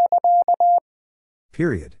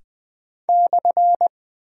 Period.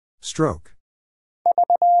 Stroke.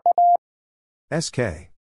 SK.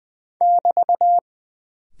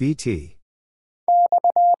 BT.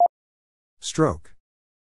 Stroke.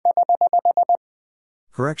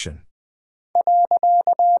 Correction.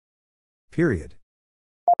 Period.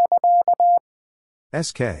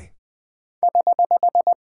 SK.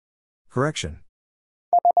 Correction.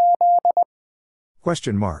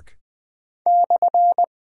 Question mark.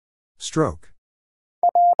 Stroke.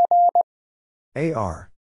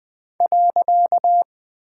 AR.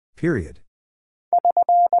 Period.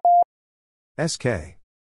 SK.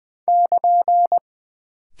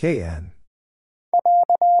 KN.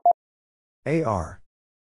 AR.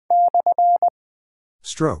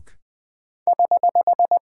 Stroke.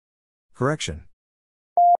 Correction.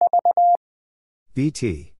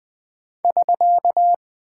 BT.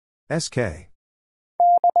 SK.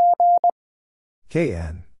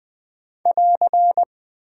 KN.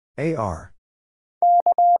 AR.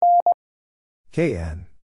 KN.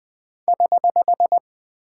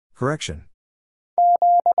 Correction.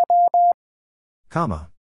 Comma.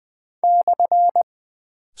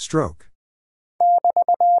 Stroke.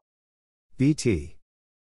 BT.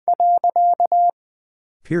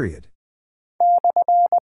 Period.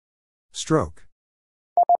 Stroke.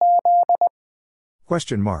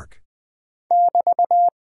 Question mark.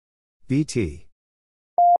 BT.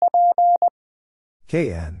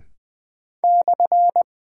 KN.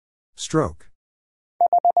 Stroke.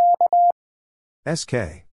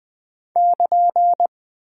 SK.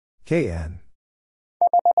 KN.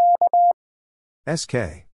 SK.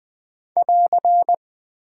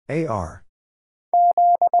 AR.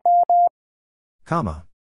 Comma.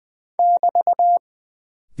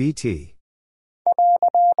 BT.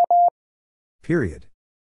 Period.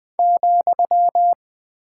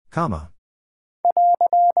 Comma.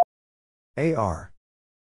 AR.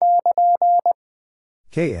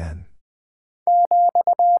 KN.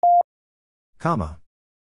 Comma.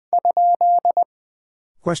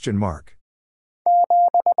 Question mark.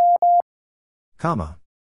 Comma.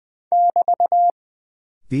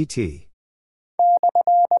 BT.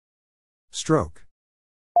 Stroke.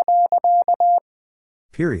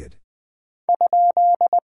 Period.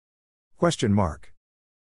 Question mark.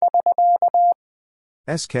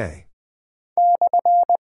 SK.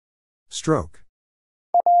 Stroke.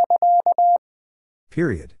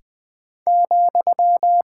 Period.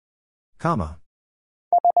 Comma.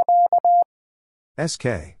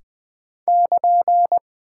 SK.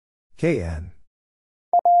 KN.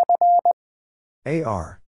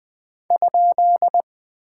 AR.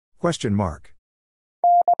 Question mark.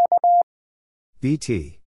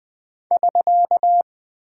 BT.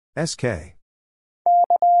 SK.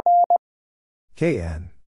 KN.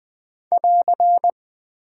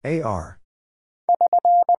 AR.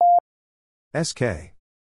 SK.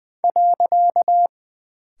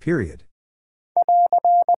 Period.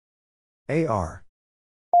 AR.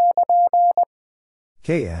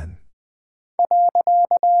 KN.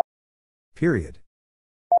 Period.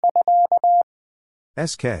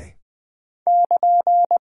 SK.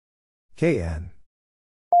 KN.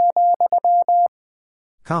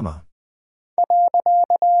 Comma.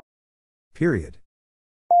 Period.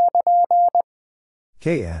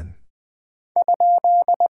 KN.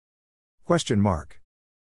 Question mark.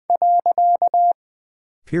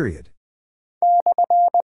 Period.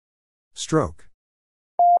 Stroke.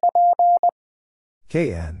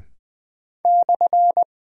 KN.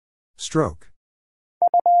 Stroke.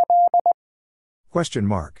 Question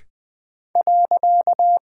mark.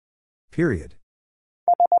 Period.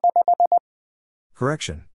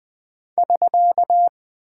 Correction.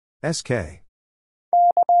 SK.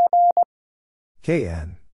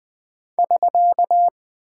 KN.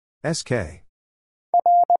 SK.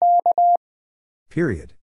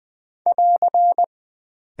 Period.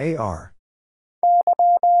 AR.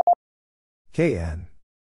 KN.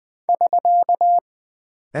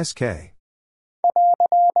 SK.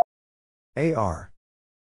 AR.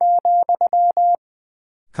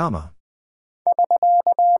 Comma.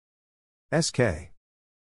 SK.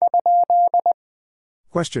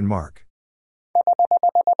 Question mark.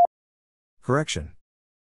 Correction.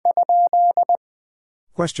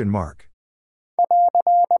 Question mark.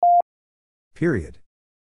 Period.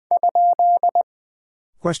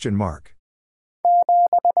 Question mark.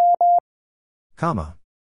 Comma.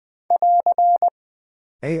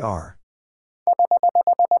 AR.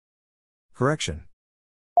 Correction.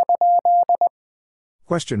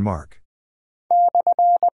 Question mark.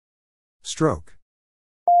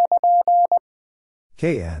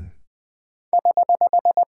 KN.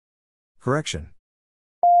 Correction.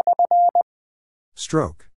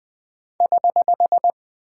 Stroke.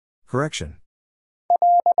 Correction.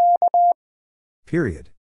 Period.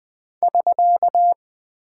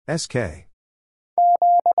 SK.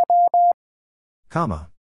 Comma.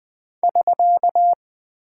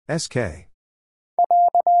 SK.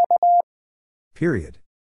 Period.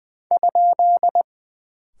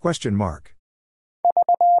 Question mark.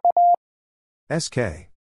 SK.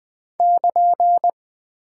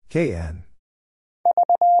 KN.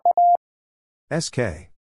 SK.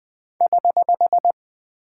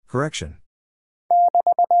 Correction.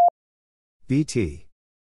 BT.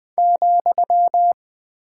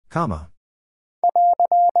 Comma.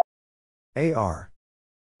 AR.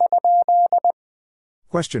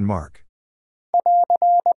 Question mark.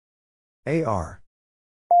 AR.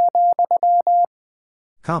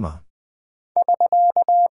 Comma.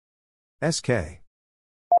 SK.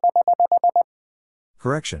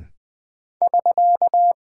 Correction.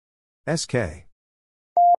 SK.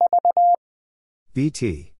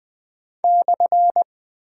 BT.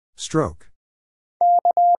 Stroke.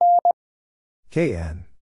 KN.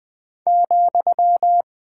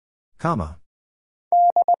 Comma.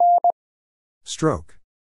 Stroke.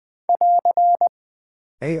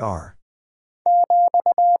 AR.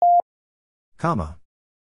 Comma.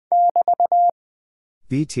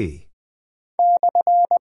 BT.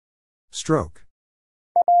 Stroke.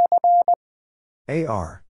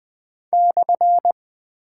 AR.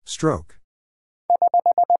 Stroke.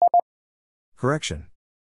 Correction.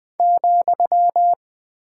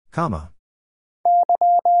 Comma.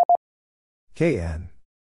 KN.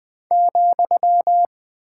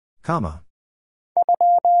 Comma.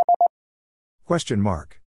 Question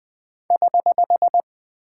mark.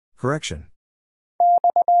 Correction.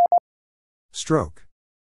 Stroke.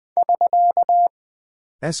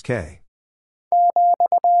 SK.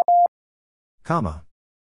 Comma.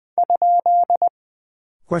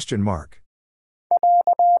 Question mark.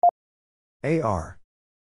 AR.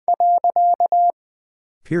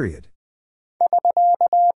 Period.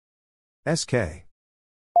 SK.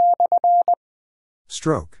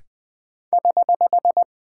 Stroke.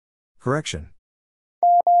 Correction.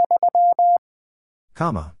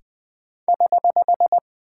 Comma.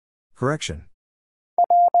 Correction.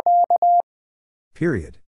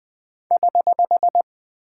 Period.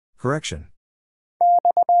 Correction.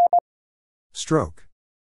 Stroke.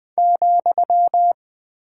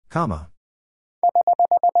 Comma.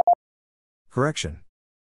 Correction.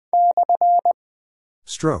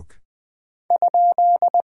 Stroke.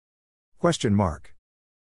 Question mark.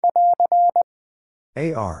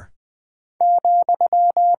 AR.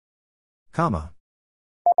 Comma.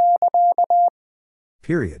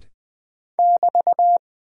 Period.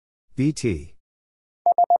 BT.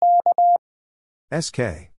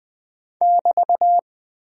 SK.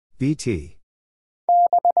 BT.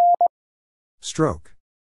 Stroke.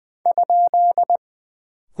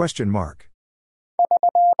 Question mark.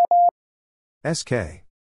 SK.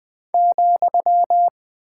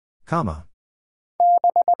 Comma.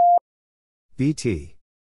 BT.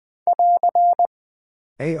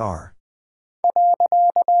 AR.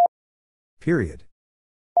 Period.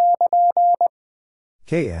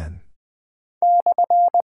 KN.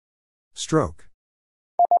 Stroke.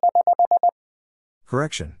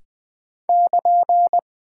 Correction.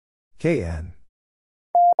 KN.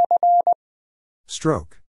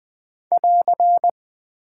 Stroke.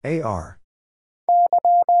 AR.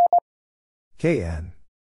 KN.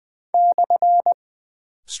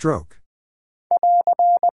 Stroke.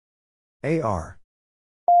 AR.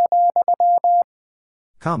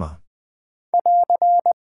 Comma.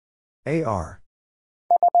 AR.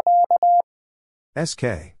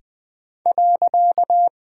 SK.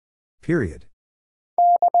 Period.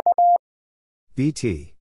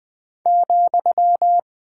 BT.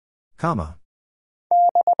 Comma.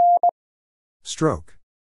 Stroke.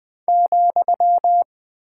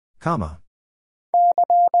 Comma.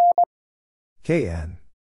 KN.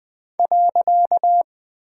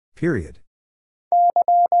 Period.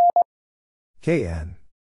 KN.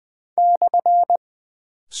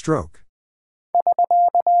 Stroke.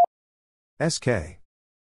 SK.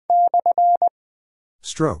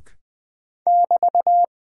 Stroke.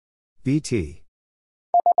 BT.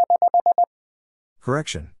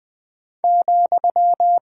 Correction.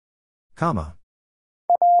 Comma.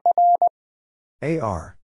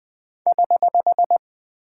 AR.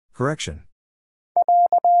 Correction.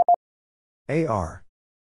 AR.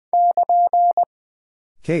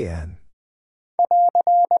 KN.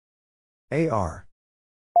 AR.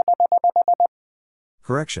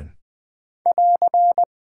 Correction.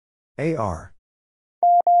 AR.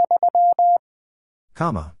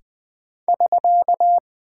 Comma.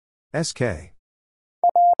 SK.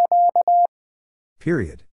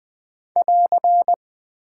 Period.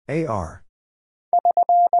 AR.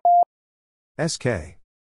 SK.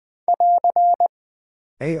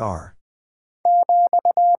 AR.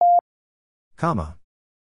 Comma.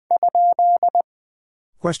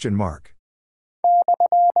 Question mark.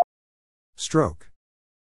 Stroke.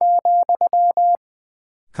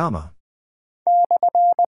 Comma.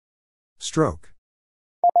 Stroke.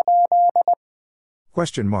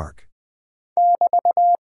 Question mark.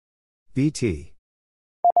 BT.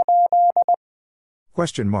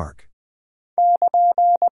 Question mark.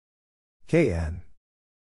 KN.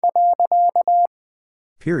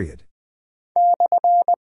 Period.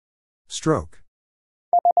 Stroke.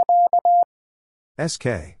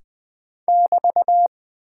 SK.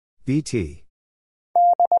 BT.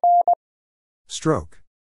 Stroke.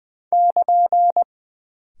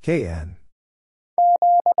 KN.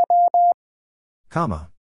 Comma.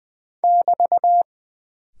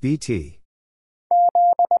 BT.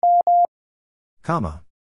 Comma.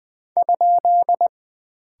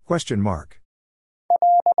 Question mark.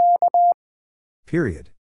 Period.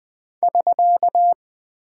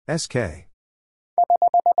 SK.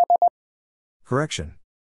 Correction.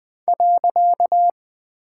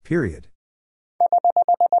 Period.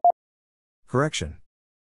 Correction.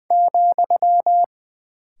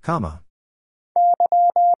 Comma.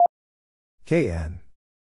 KN.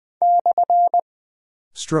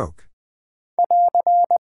 Stroke.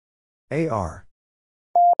 AR.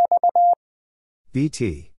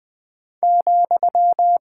 BT.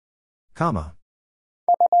 Comma.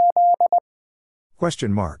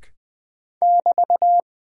 Question mark.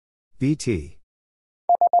 BT.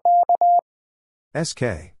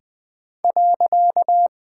 SK.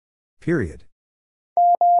 Period.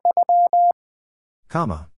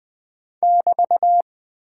 Comma.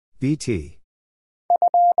 BT.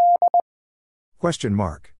 Question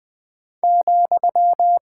mark.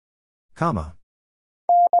 Comma.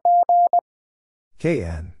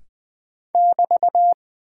 KN.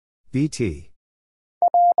 BT.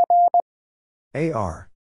 AR.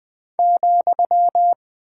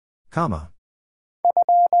 Comma.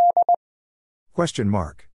 Question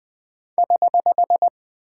mark.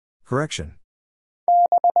 Correction.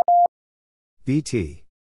 BT.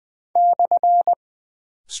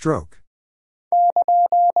 Stroke.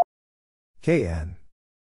 KN.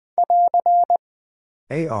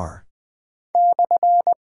 AR.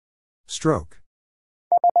 Stroke.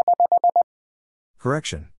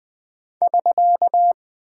 Correction.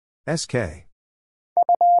 SK.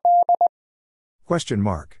 Question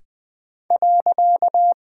mark.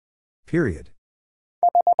 Period.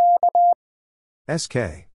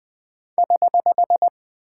 SK.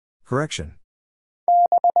 Correction.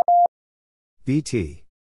 BT.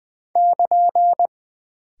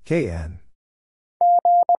 KN.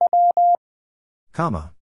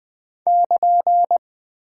 Comma.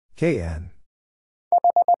 KN.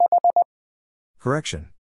 Correction.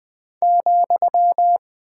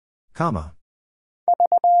 Comma.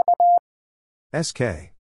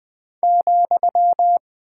 SK.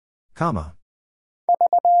 Comma.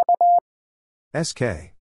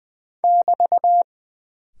 SK.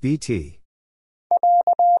 BT.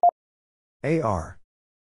 AR.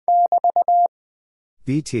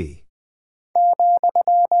 BT.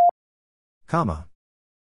 Comma.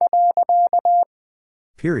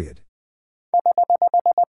 Period.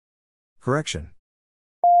 Correction.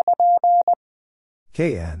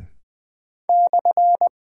 KN.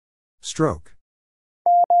 Stroke.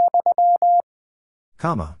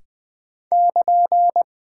 Comma.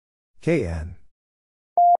 KN.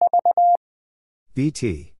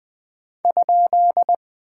 BT.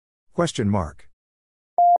 Question mark.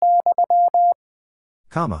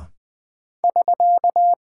 Comma.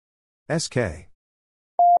 SK.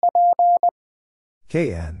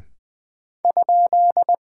 KN.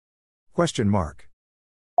 Question mark.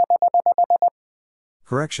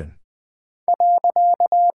 Correction.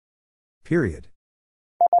 Period.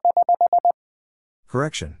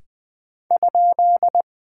 Correction.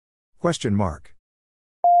 Question mark.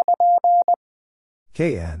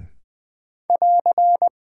 KN.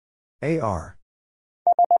 AR.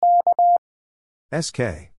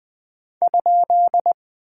 SK.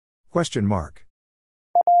 Question mark.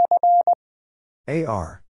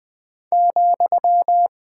 AR.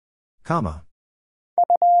 Comma.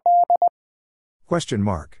 Question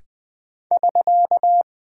mark.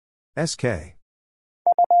 SK.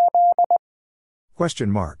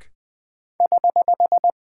 Question mark.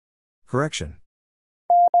 Correction.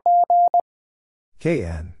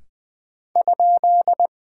 KN.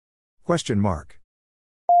 Question mark.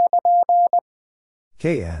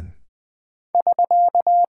 KN.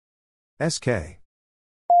 SK.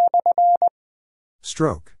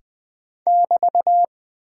 Stroke.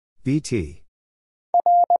 BT.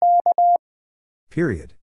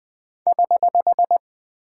 Period.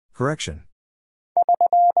 Correction.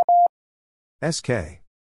 SK.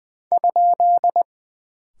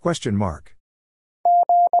 Question mark.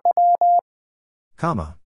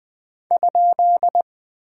 Comma.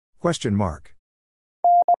 Question mark.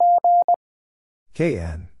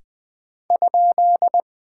 KN.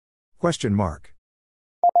 Question mark.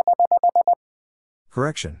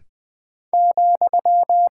 Correction.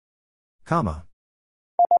 Comma.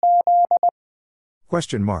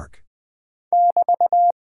 Question mark.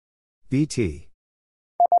 BT.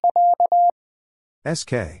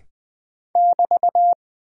 SK.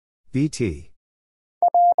 BT.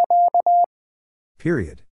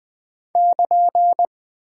 Period.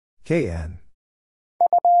 KN.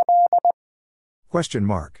 Question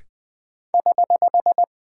mark.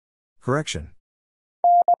 Correction.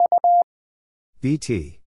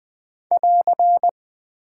 BT.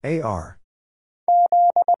 AR.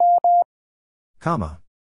 Comma.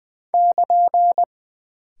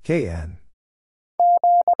 KN.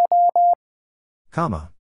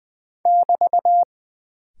 Comma.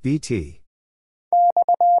 BT.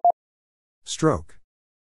 Stroke.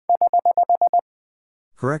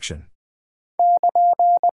 Correction.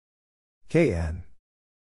 KN.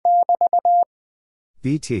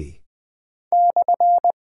 BT.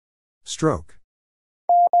 Stroke.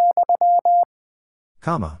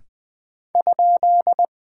 Comma.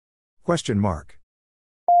 Question mark.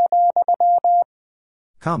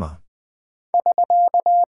 Comma.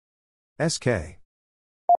 SK.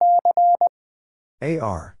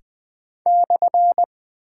 AR.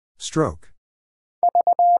 Stroke.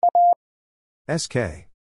 SK.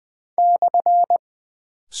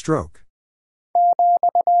 Stroke.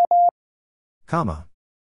 Comma.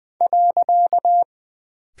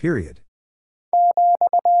 Period.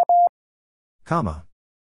 Comma.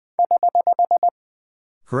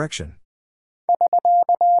 Correction.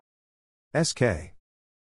 SK.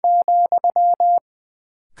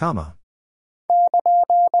 Comma.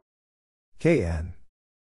 KN.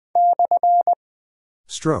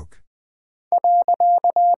 Stroke.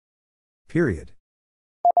 Period.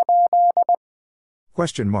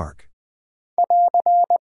 Question mark.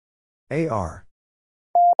 AR.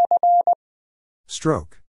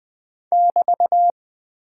 Stroke.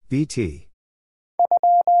 BT.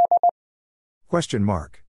 Question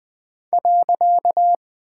mark.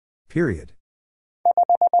 Period.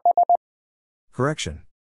 Correction.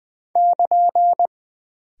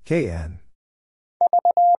 KN.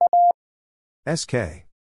 SK.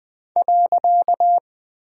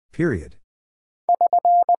 Period.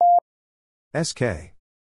 SK.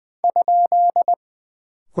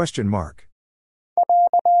 Question mark.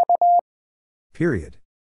 Period.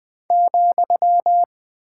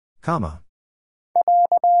 Comma.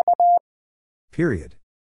 Period.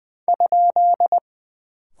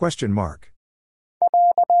 Question mark.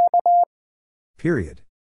 Period.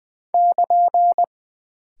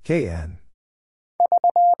 KN.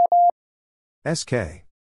 SK.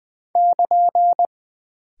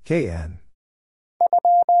 KN.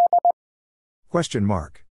 Question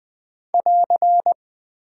mark.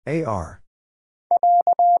 AR.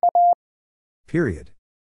 Period.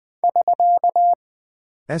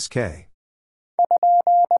 SK.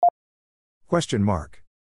 Question mark.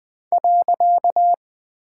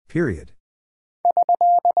 Period.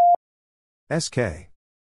 SK.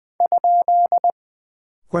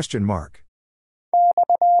 Question mark.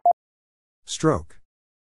 Stroke.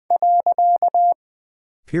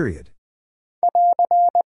 Period.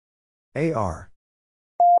 AR.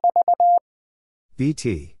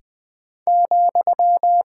 BT.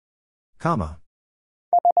 Comma.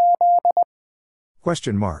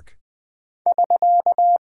 Question mark.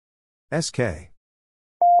 SK.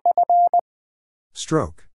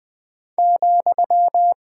 Stroke.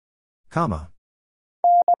 Comma.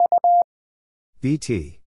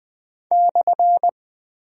 BT.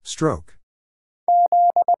 Stroke.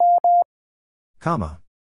 Comma.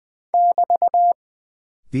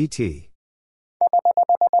 BT.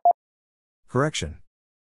 Correction.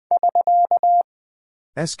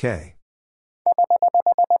 SK.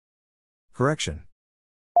 Correction.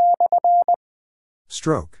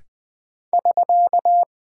 Stroke.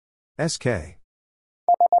 SK.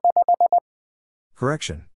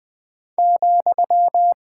 Correction.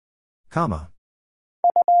 Comma.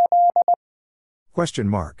 Question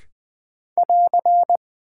mark.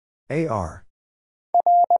 AR.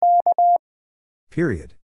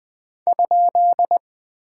 Period.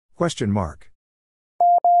 Question mark.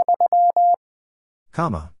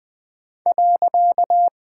 Comma.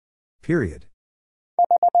 Period.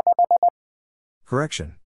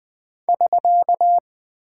 Correction.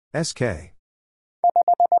 SK.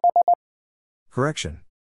 Correction.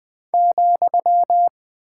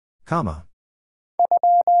 Comma.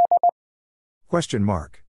 Question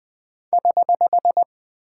mark.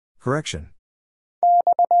 Correction.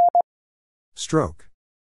 Stroke.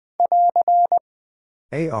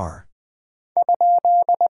 AR.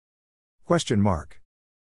 Question mark.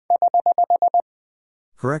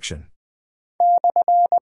 Correction.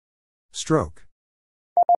 Stroke.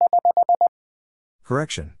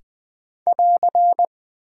 Correction.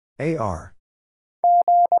 AR.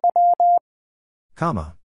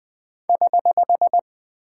 Comma.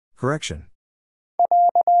 Correction.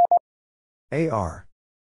 AR.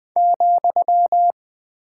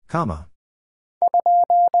 Comma.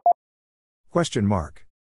 Question mark.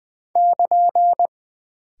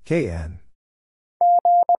 KN.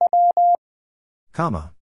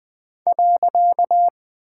 Comma.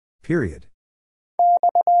 Period.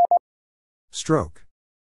 Stroke.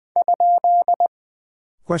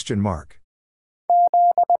 Question mark.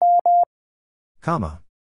 Comma.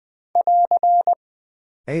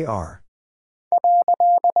 AR.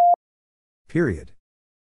 Period.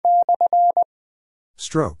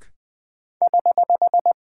 Stroke.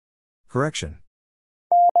 Correction.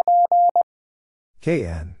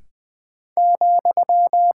 KN.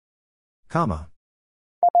 Comma.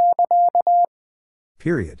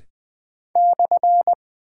 Period.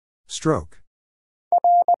 Stroke.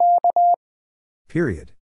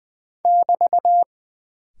 Period.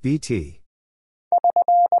 BT.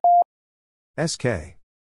 SK.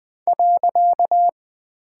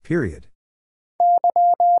 Period.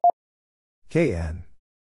 KN.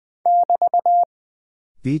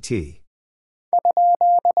 BT.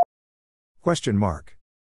 Question mark.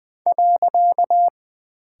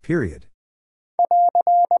 Period.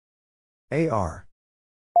 AR.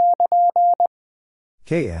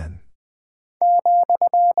 KN.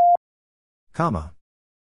 Comma.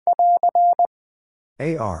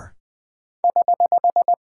 AR.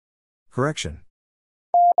 Correction.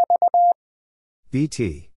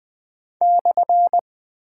 BT.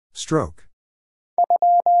 Stroke.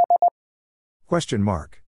 Question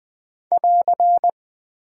mark.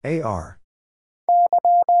 AR.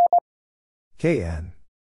 KN.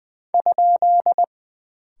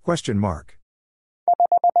 Question mark.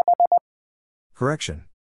 Correction.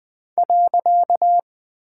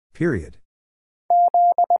 Period.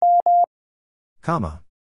 Comma.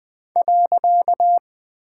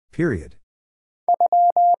 Period.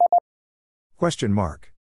 Question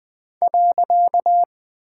mark.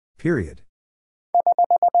 Period.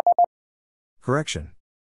 Correction.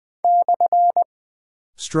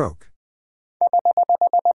 Stroke.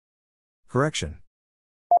 Correction.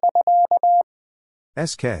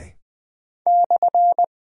 SK.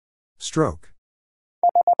 Stroke.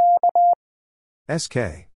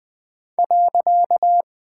 SK.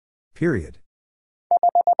 Period.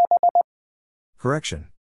 Correction.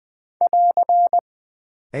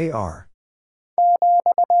 AR.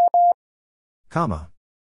 Comma.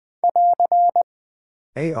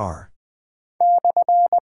 AR.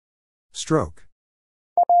 Stroke.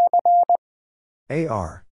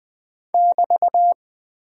 AR.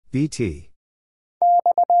 BT.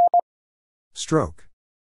 Stroke.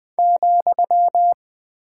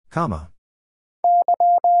 Comma.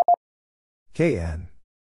 KN.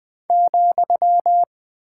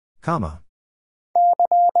 Comma.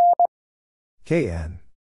 KN.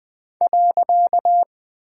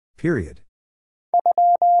 Period.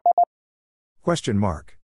 Question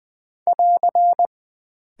mark.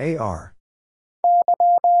 AR.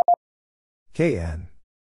 KN.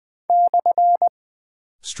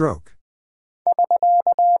 Stroke.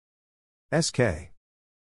 SK.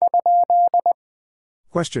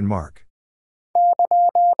 Question mark.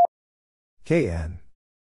 KN.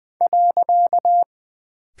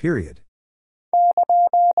 Period.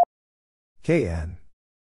 KN.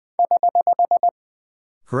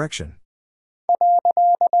 Correction.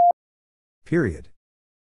 Period.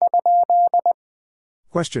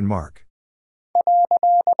 Question mark.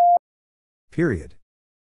 Period.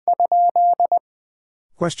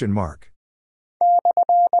 Question mark.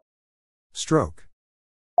 Stroke.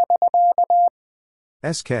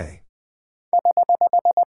 SK.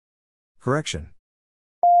 Correction.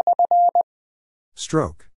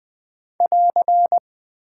 Stroke.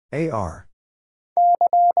 AR.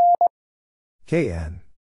 KN.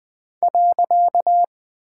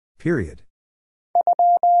 Period.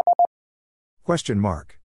 Question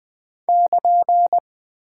mark.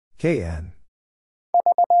 KN.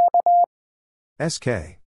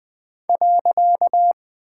 SK.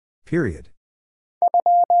 Period.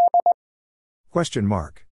 Question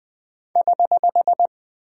mark.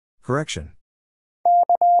 Correction.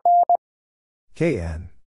 KN.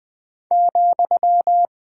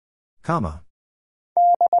 Comma.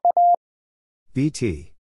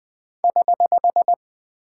 BT.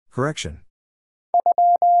 Correction.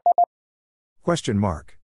 Question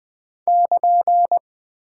mark.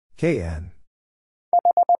 KN.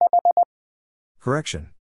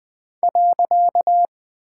 Correction.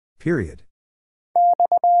 Period.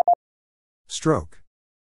 Stroke.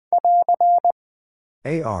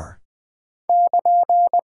 AR.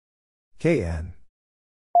 KN.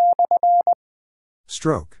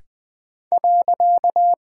 Stroke.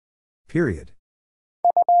 Period.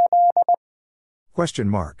 Question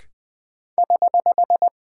mark.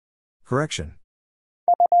 Correction.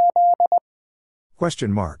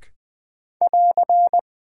 Question mark.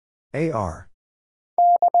 AR.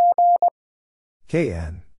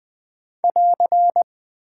 KN.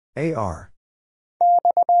 AR.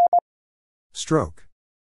 Stroke.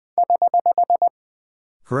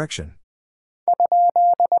 Correction.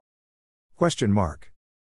 Question mark.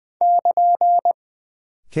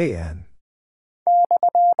 KN.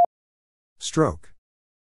 Stroke.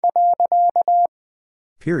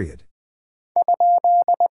 Period.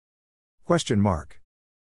 Question mark.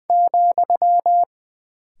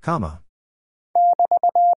 Comma.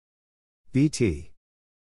 BT.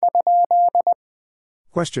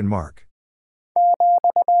 Question mark.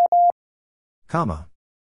 Comma.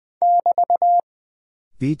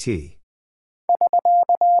 BT.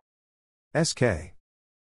 SK.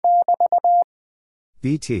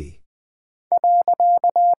 BT.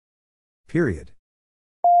 Period.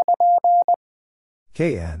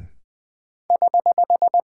 KN.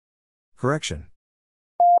 Correction.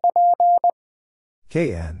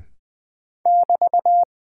 KN.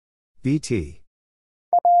 BT.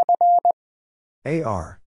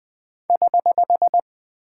 AR.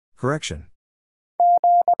 Correction.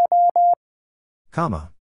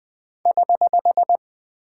 Comma.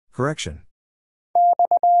 Correction.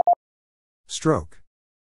 Stroke.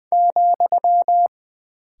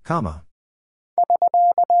 Comma.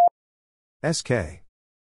 SK.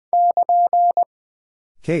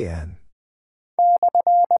 KN.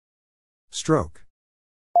 Stroke.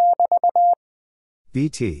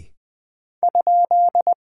 BT.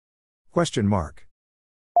 Question mark.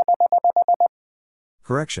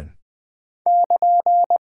 Correction.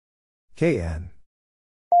 KN.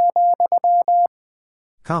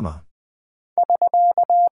 Comma.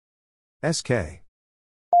 SK.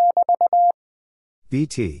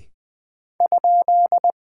 BT.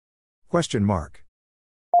 Question mark.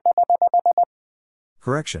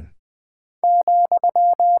 Correction.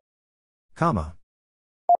 Comma.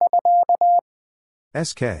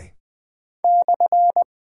 SK.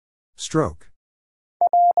 Stroke.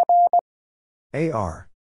 AR.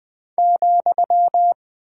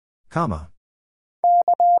 Comma.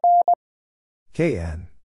 KN.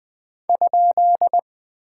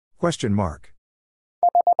 Question mark.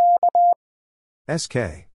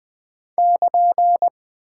 SK.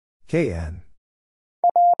 KN.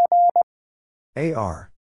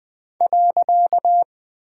 AR.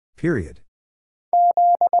 Period.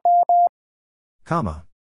 Comma.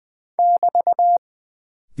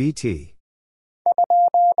 BT.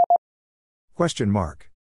 Question mark.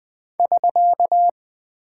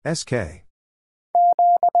 SK.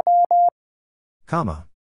 Comma.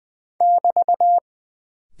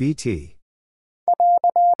 BT.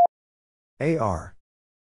 AR.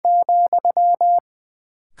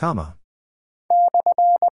 Comma.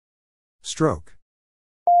 Stroke.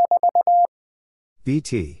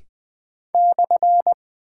 BT.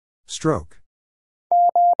 Stroke.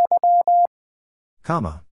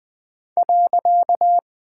 Comma.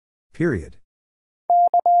 Period.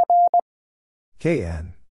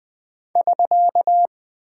 KN.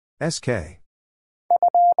 SK.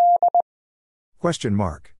 Question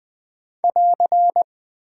mark.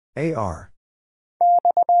 AR.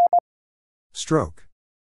 Stroke.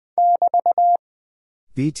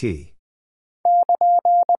 BT.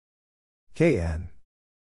 KN.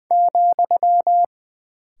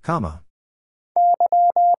 Comma.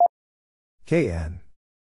 KN.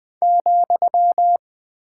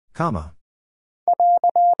 Comma.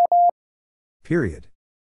 Period.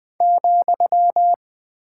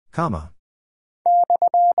 Comma.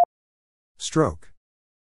 Stroke.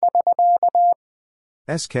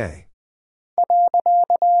 SK.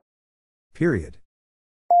 Period.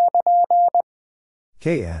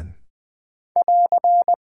 KN.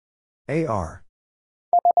 AR.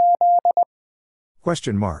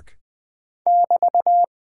 Question mark.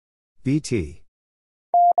 BT.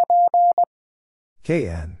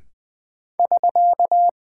 KN.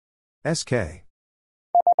 SK.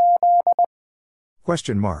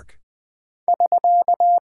 Question mark.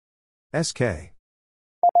 SK.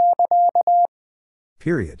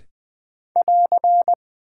 Period.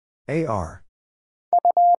 AR.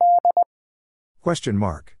 Question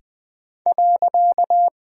mark.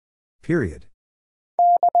 Period.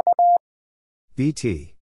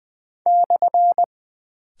 BT.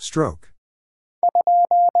 Stroke.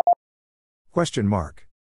 Question mark.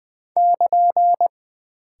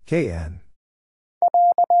 KN.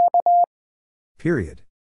 Period.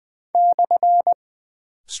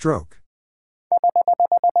 Stroke.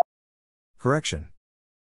 Correction.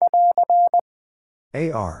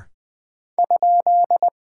 AR.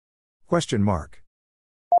 Question mark.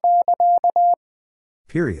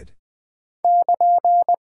 Period.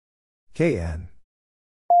 KN.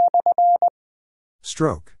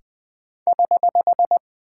 Stroke.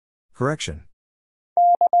 Correction.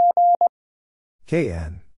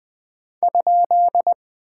 KN.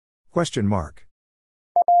 Question mark.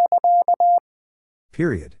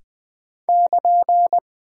 Period.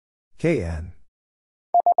 KN.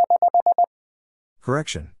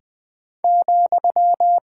 Correction.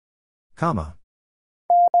 Comma.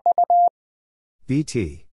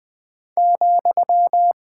 BT.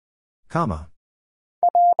 Comma.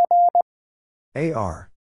 AR.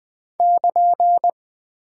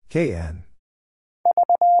 KN.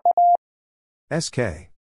 SK.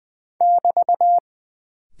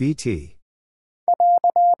 BT.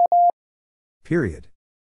 Period.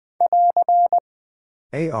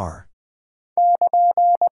 AR.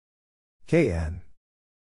 KN.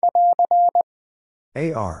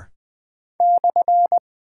 AR.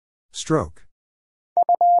 Stroke.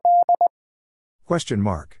 Question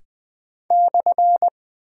mark.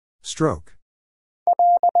 Stroke.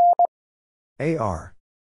 AR.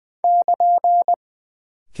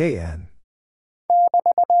 KN.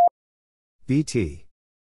 BT.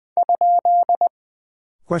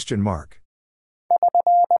 Question mark.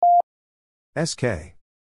 SK.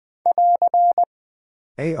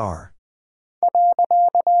 AR.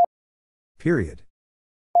 Period.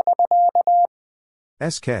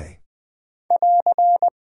 SK.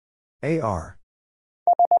 AR.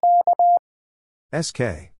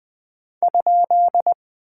 SK.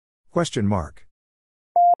 Question mark.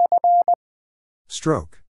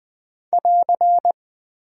 Stroke.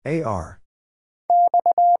 AR.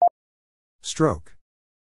 Stroke.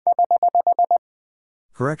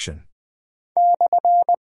 Correction.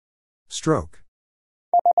 Stroke.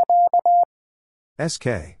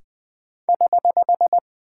 SK.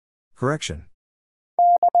 Correction.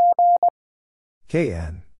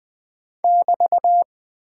 KN.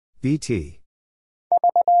 BT.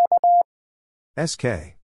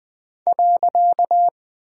 SK.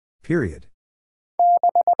 Period.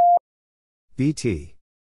 BT.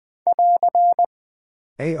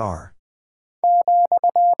 AR.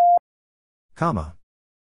 Comma.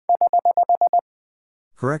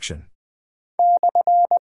 Correction.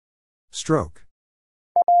 Stroke.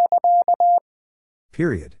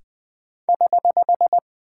 Period.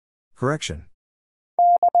 Correction.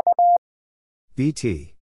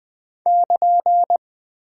 BT.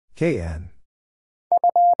 KN.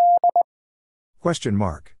 Question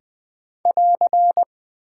mark.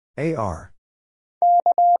 AR.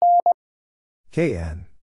 KN.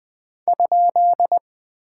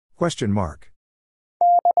 Question mark.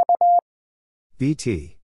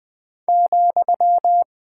 BT.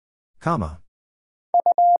 Comma.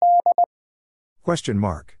 Question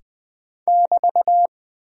mark.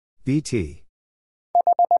 BT.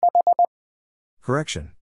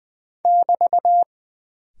 Correction.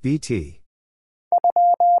 BT.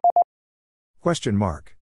 Question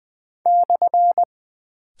mark.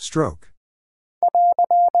 Stroke.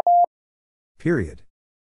 Period.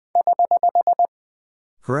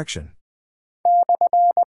 Correction.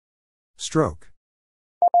 Stroke.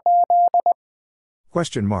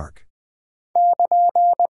 Question mark.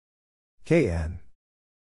 KN.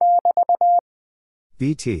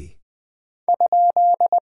 BT.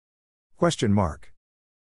 Question mark.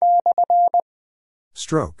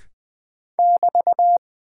 Stroke.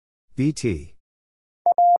 BT.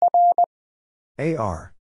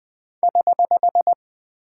 AR.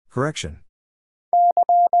 Correction.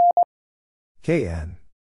 KN.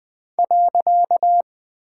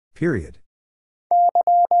 Period.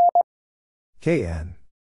 KN.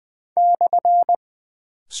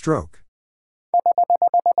 Stroke.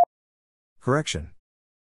 Correction.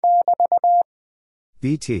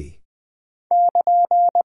 BT.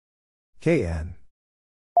 KN.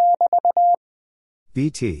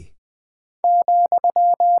 BT.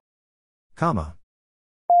 Comma.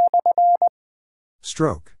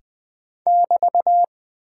 Stroke.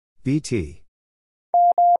 BT.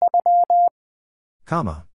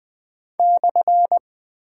 Comma.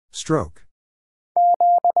 Stroke.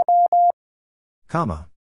 Comma.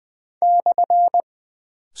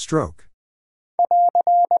 Stroke.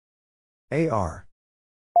 AR.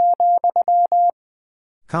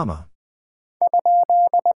 Comma.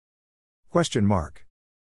 Question mark.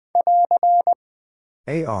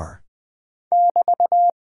 AR.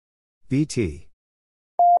 BT.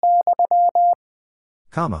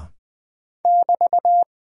 Comma.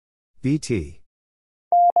 BT.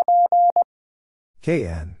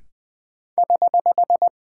 KN.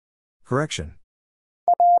 Correction.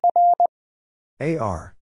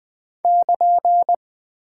 AR.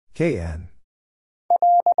 KN.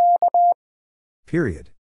 Period.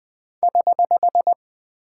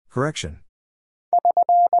 Correction.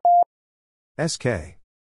 SK.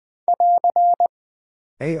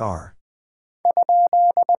 AR.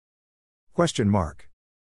 Question mark.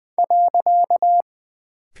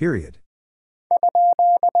 Period.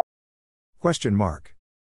 Question mark.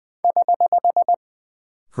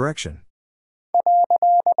 Correction.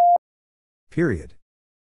 Period.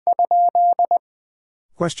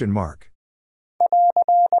 Question mark.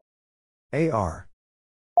 AR.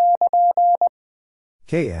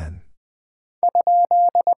 KN.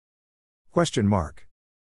 Question mark.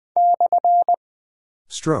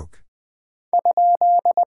 Stroke.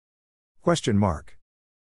 Question mark.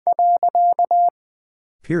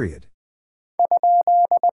 Period.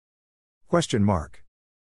 Question mark.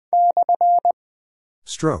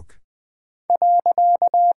 Stroke.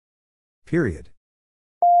 Period.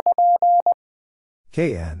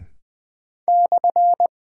 KN.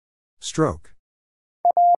 Stroke.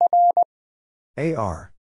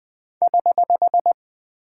 AR.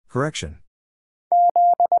 Correction.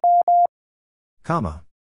 Comma.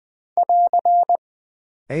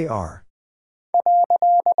 AR.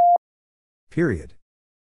 Period.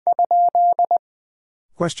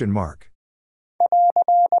 Question mark.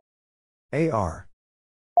 AR.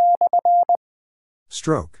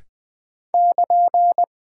 Stroke.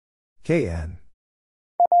 KN.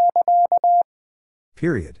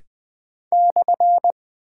 Period.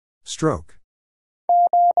 Stroke.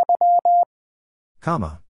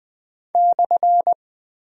 Comma.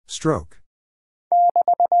 Stroke.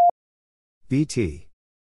 BT.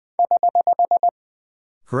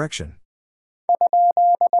 Correction.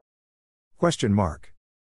 Question mark.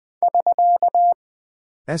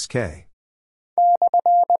 SK.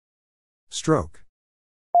 Stroke.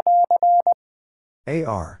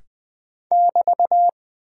 AR.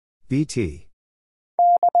 BT.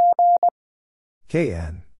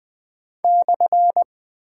 KN.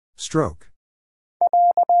 Stroke.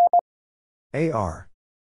 AR.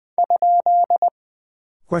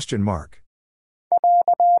 Question mark.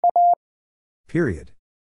 Period.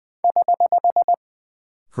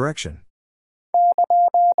 Correction.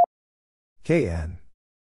 KN.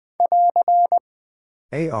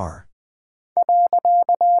 AR.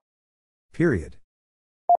 Period.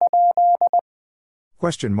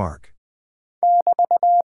 Question mark.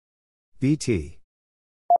 BT.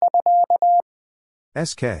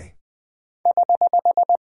 SK.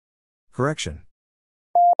 Correction.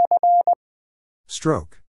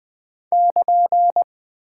 Stroke.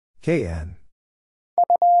 KN.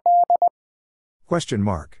 Question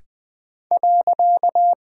mark.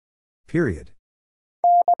 Period.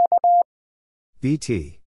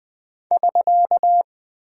 BT.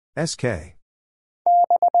 SK.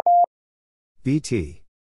 BT.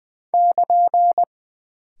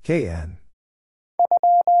 KN.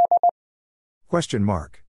 Question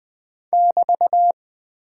mark.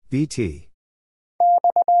 BT.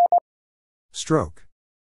 Stroke.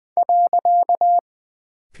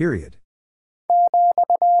 Period.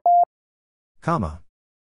 Comma.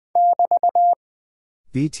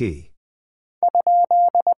 BT.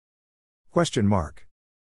 Question mark.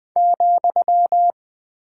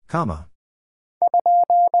 Comma.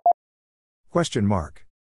 Question mark.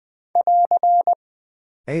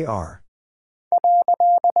 AR.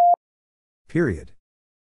 Period.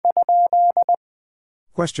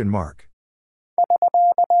 Question mark.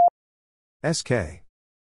 SK.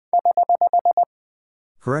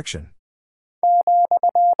 Correction.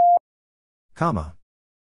 Comma.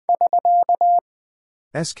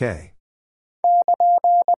 SK.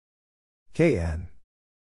 KN.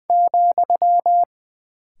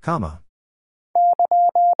 Comma.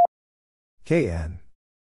 KN.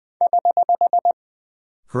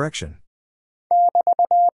 Correction.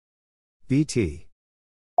 BT.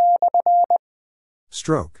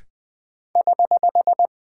 Stroke.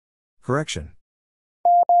 Correction.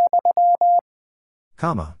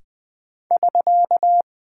 Comma.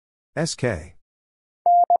 SK.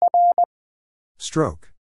 Stroke.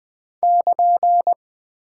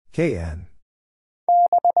 KN.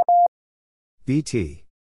 BT.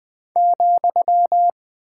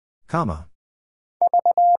 Comma.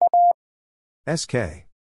 SK.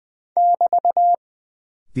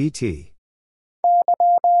 BT.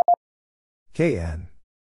 KN.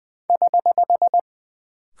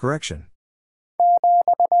 Correction.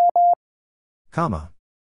 Comma.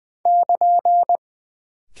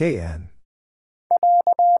 KN.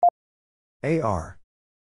 AR.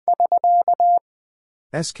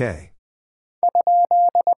 SK.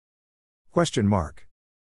 Question mark.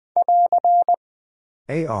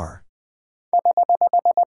 AR.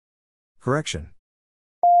 Correction.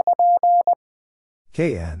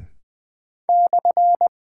 KN.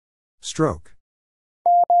 Stroke.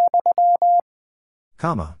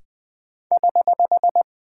 Comma.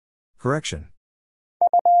 Correction.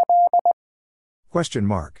 Question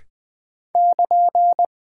mark.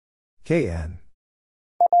 KN.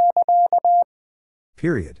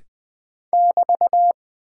 Period.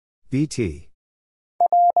 BT.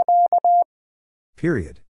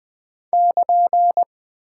 Period.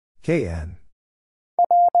 KN.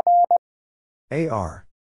 AR.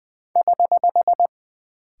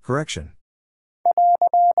 Correction.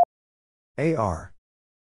 AR.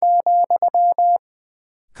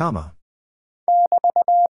 Comma.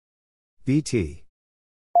 BT.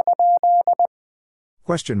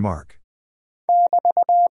 Question mark.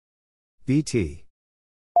 BT.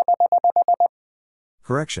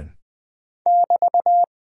 Correction.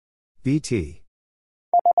 BT.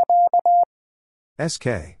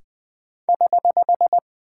 SK.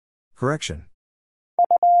 Correction.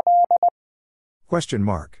 Question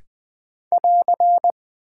mark.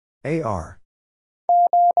 AR.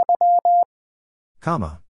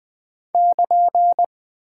 Comma.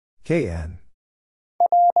 KN.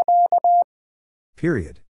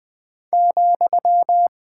 Period.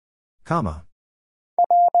 Comma.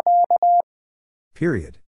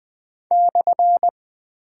 Period.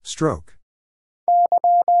 Stroke.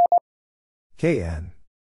 KN.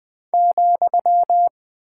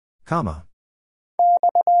 Comma.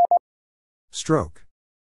 Stroke.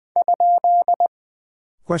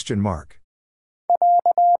 Question mark.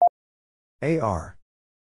 AR.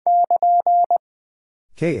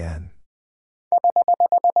 KN.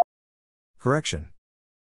 Correction.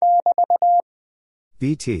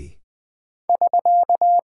 BT.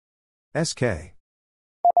 SK.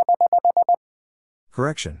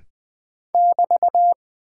 Correction.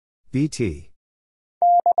 BT.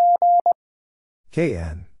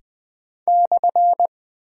 KN.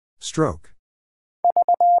 Stroke.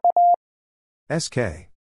 SK.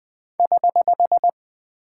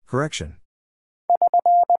 Correction.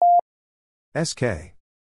 SK.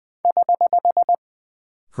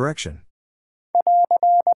 Correction.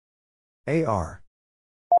 AR.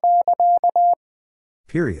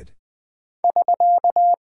 Period.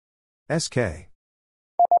 SK.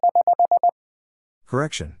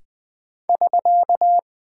 Correction.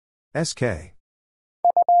 SK.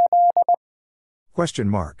 Question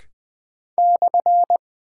mark.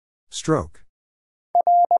 Stroke.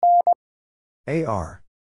 AR.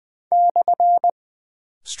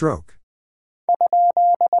 Stroke.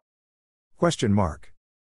 Question mark.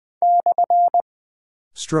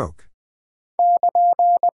 Stroke.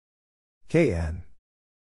 KN.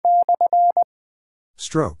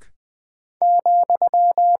 Stroke.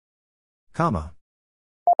 Comma.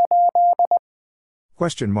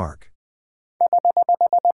 Question mark.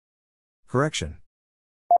 Correction.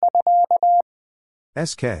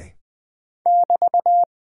 SK.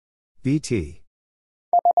 BT.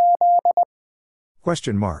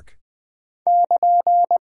 Question mark.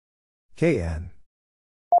 KN.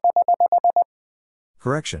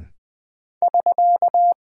 Correction.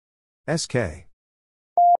 SK.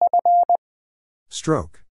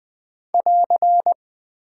 Stroke.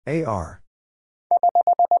 AR.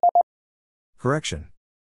 Correction.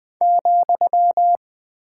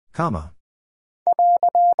 Comma.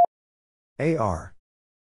 AR.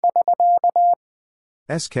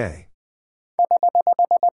 SK.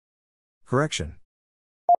 Correction.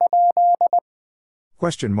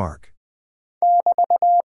 Question mark.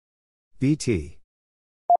 BT.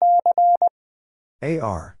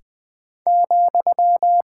 AR.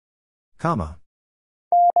 Comma.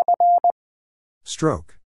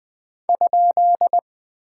 Stroke.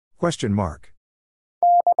 Question mark.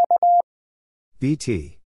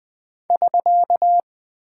 BT.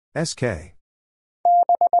 SK.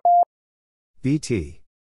 BT.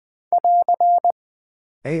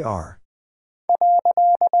 AR.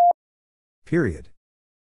 Period.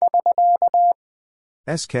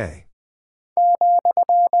 SK.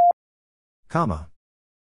 Comma.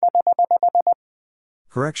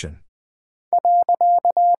 Correction.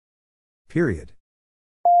 Period.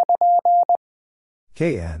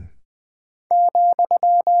 KN.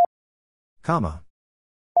 Comma.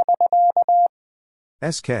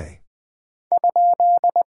 SK.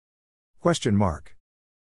 Question mark.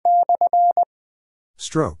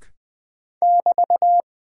 Stroke.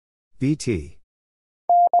 BT.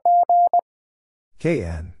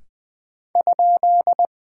 KN.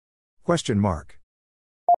 Question mark.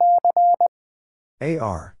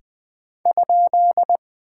 AR.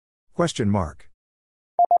 Question mark.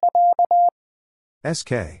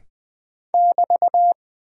 SK.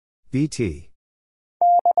 BT.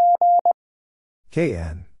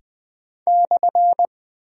 KN.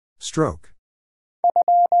 Stroke.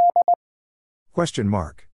 Question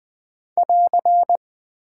mark.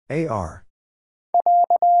 AR.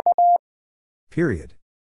 Period.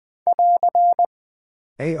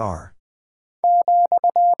 AR.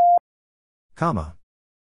 Comma.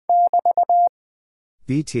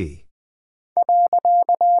 BT.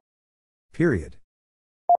 Period.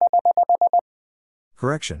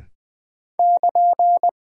 Correction.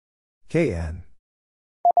 KN.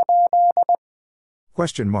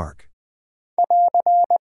 Question mark.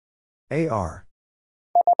 AR.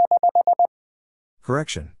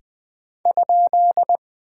 Correction.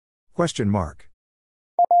 Question mark.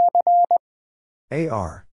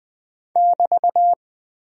 AR.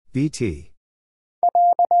 BT.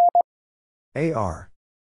 AR.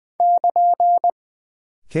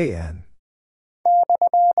 KN.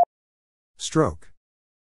 Stroke.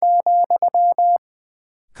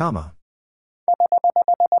 Comma.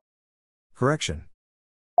 Correction.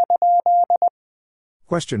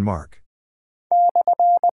 Question mark.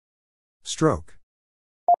 Stroke.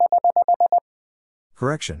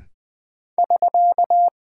 Correction.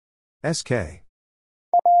 SK.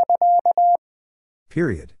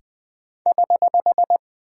 Period.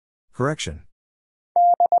 Correction.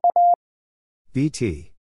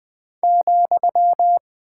 BT.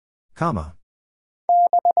 Comma.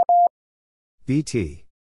 BT.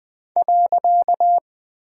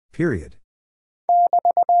 Period.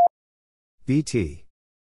 BT.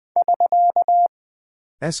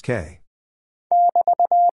 SK.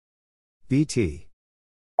 BT.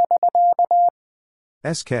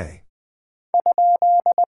 SK.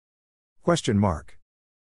 Question mark.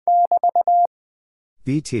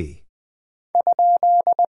 BT.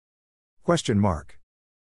 Question mark.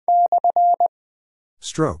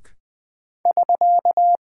 Stroke.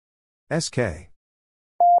 SK.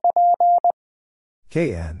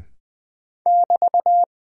 KN.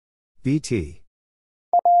 BT.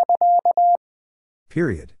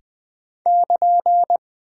 Period.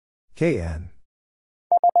 KN.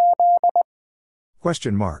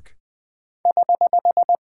 Question mark.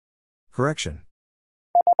 Correction.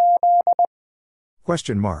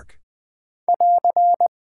 Question mark.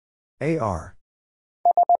 AR.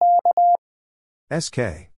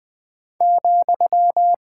 SK.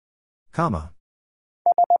 Comma.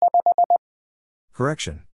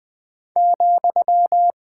 Correction.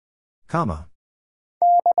 Comma.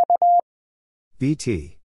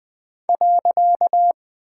 BT.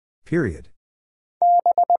 Period.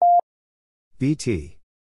 BT.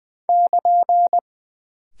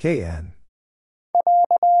 KN.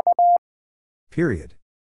 Period.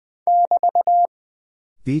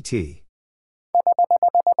 BT.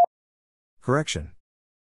 Correction.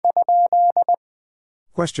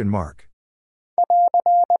 Question mark.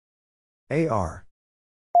 AR.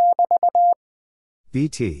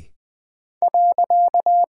 BT.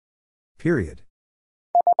 Period.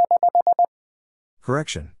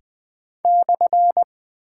 Correction.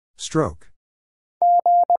 Stroke.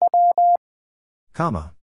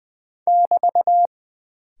 Comma.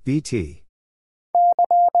 BT.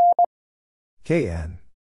 KN.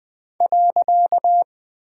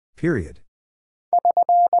 Period.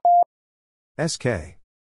 SK.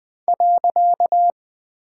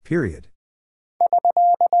 Period.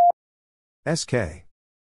 SK.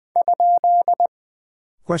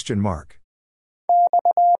 Question mark.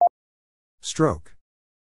 Stroke.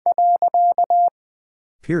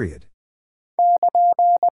 Period.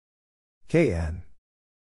 KN.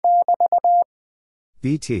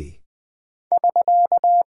 BT.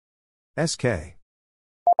 SK.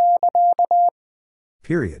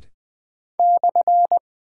 Period.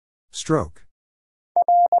 Stroke.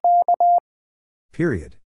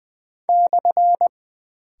 Period.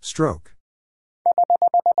 Stroke.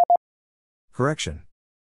 Correction.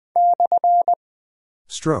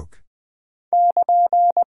 Stroke.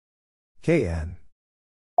 KN.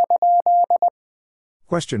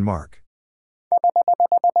 Question mark.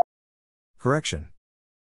 Correction.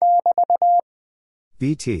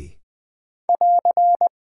 BT.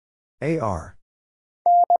 AR.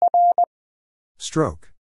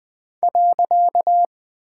 Stroke.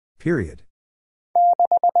 Period.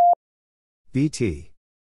 BT.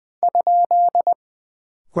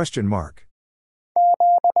 Question mark.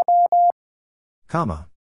 Comma.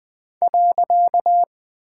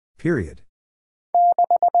 Period.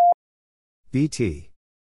 BT.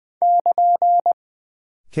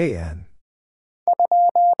 KN.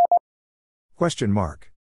 Question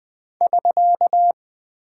mark.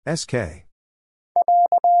 SK.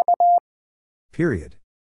 Period.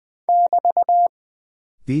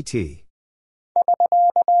 BT.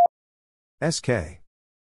 SK.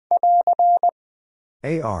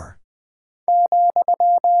 AR.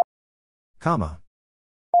 Comma.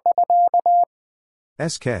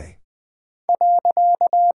 SK.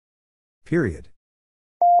 Period.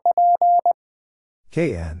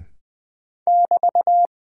 KN.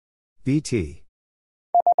 BT.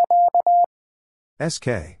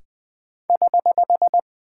 SK.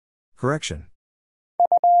 Correction.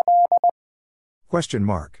 Question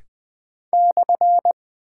mark.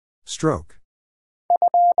 Stroke.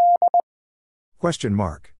 Question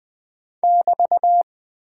mark.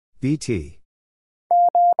 BT.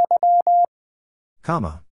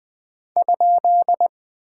 Comma.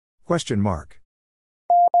 Question mark.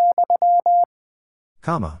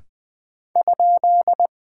 Comma.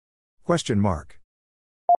 Question mark.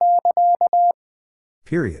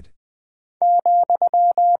 Period.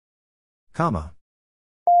 Comma.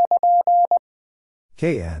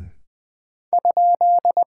 KN.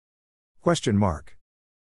 Question mark.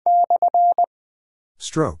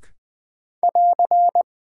 Stroke.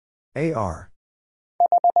 AR.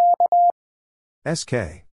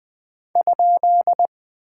 SK.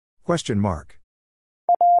 Question mark.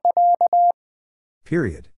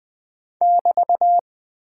 Period.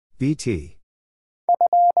 BT.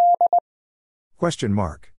 Question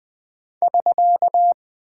mark.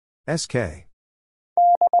 SK.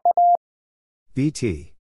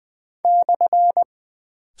 BT.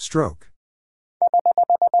 Stroke.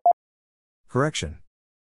 Correction.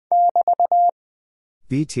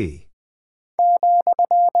 BT.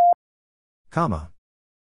 Comma.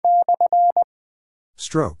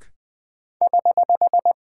 Stroke.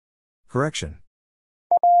 Correction.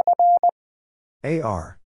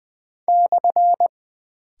 AR.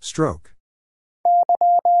 Stroke.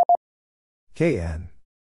 KN.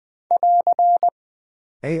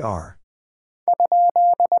 AR.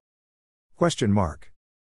 Question mark.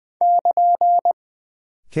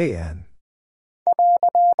 KN.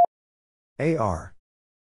 AR.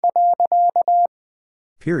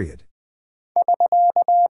 Period.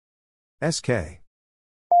 SK.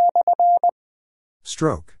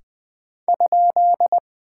 Stroke.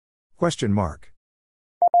 Question mark.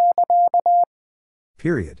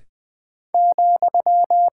 Period.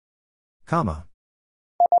 Comma.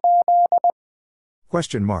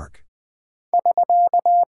 Question mark.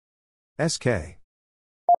 SK.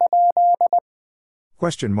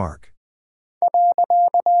 Question mark.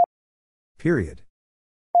 Period.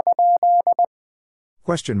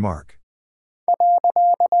 Question mark.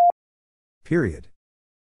 Period.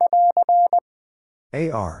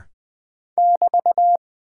 AR.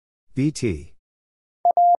 BT.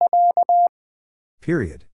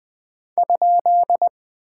 Period.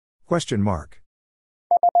 Question mark.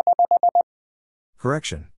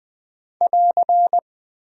 Correction.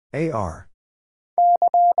 AR.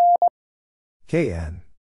 KN.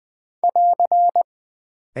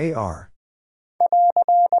 AR.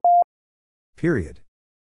 Period.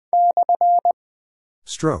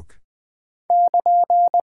 Stroke.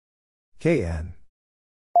 KN.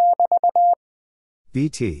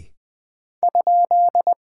 BT.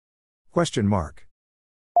 Question mark.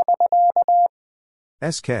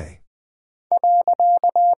 SK.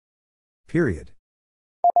 Period.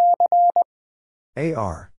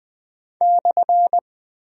 AR.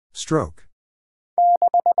 Stroke.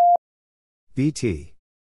 BT.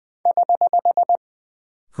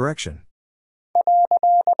 Correction.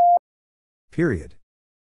 Period.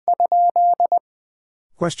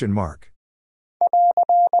 Question mark.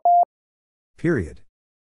 Period.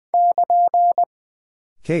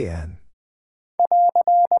 KN.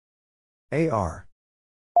 AR.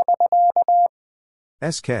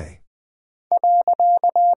 SK.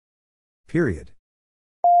 Period.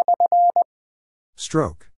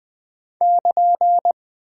 Stroke.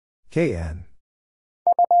 KN.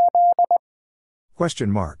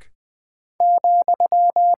 Question mark.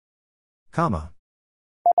 Comma.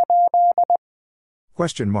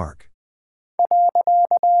 Question mark.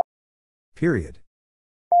 Period.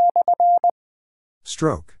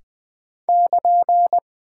 Stroke.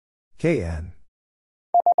 KN.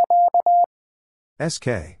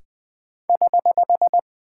 SK.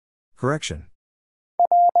 Correction.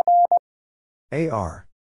 AR.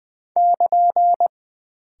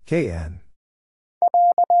 KN.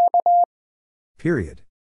 Period.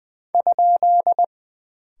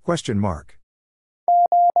 Question mark.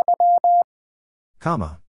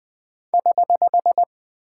 Comma.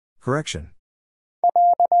 Correction.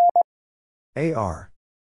 AR.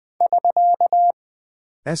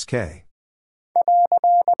 SK.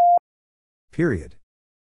 Period.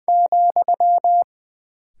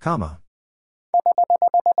 Comma.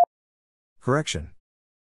 Correction.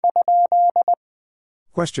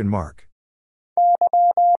 Question mark.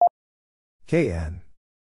 KN.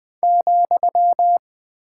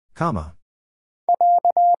 Comma.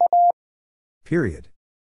 Period.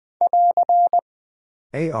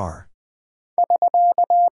 AR.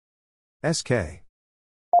 SK.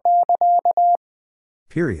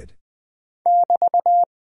 Period.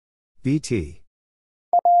 BT.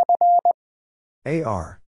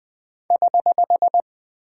 AR.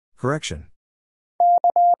 Correction.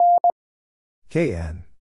 KN.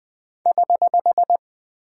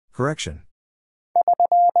 Correction.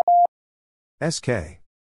 SK.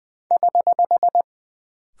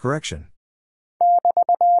 Correction.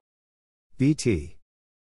 BT.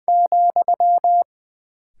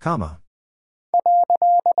 Comma.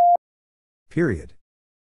 Period.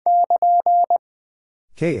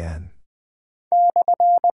 KN.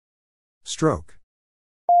 Stroke.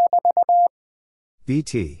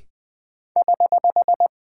 BT.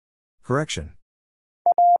 Correction.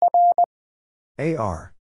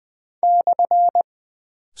 AR.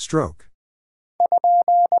 Stroke.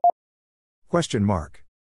 Question mark.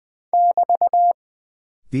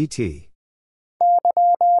 BT.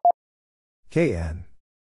 KN.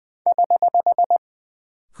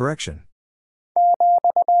 Correction.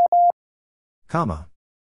 Comma.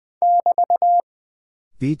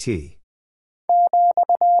 BT.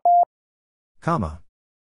 Comma.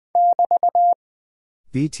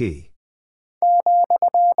 BT.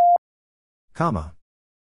 Comma.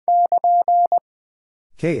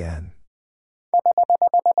 KN.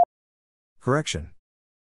 Correction.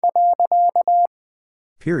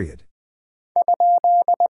 Period.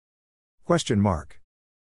 Question mark.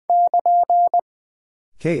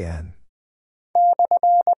 KN.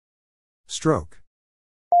 Stroke.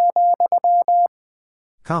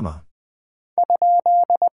 Comma.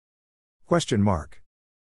 Question mark.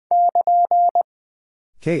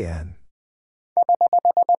 KN.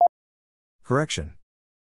 Correction.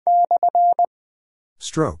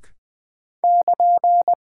 Stroke.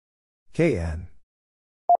 KN.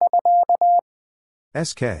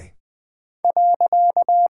 SK.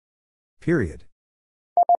 Period.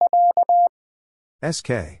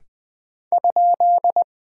 SK.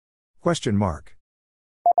 Question mark.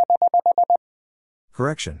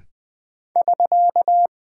 Correction.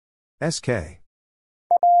 SK.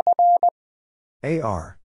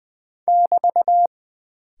 AR.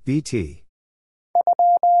 BT.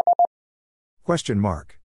 Question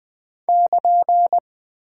mark.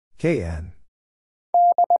 KN.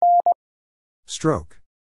 Stroke.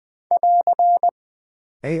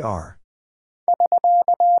 AR.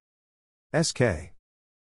 SK.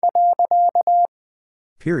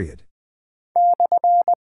 Period.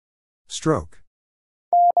 Stroke.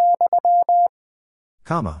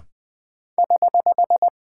 Comma.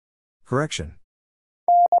 Correction.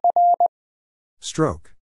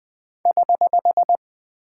 Stroke.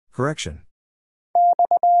 Correction.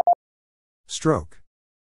 Stroke.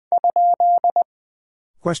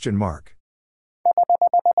 Question mark.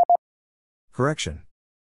 Correction.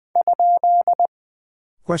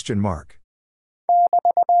 Question mark.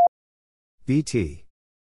 BT.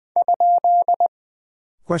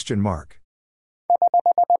 Question mark.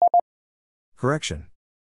 Correction.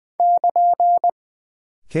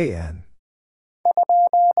 KN.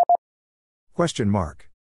 Question mark.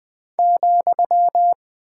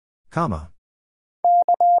 Comma.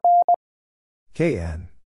 KN.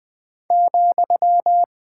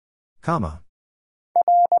 Comma.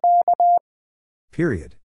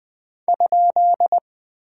 Period.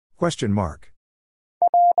 Question mark.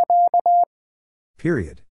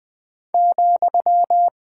 Period.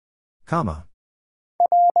 Comma.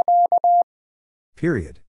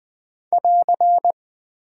 Period.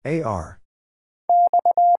 AR.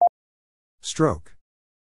 Stroke.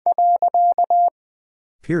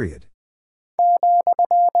 Period.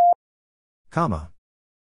 Comma.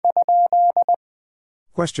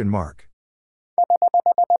 Question mark.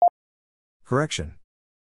 Correction.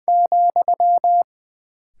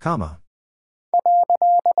 Comma.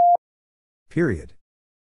 Period.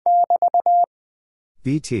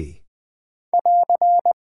 BT.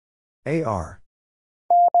 AR.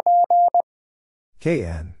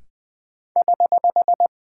 KN.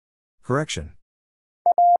 Correction.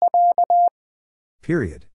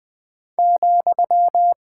 Period.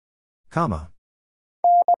 Comma.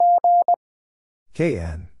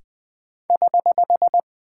 KN.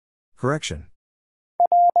 Correction.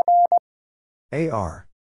 AR.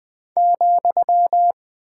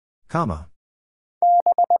 Comma.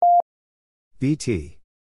 BT.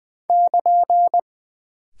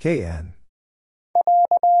 KN.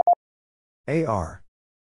 AR.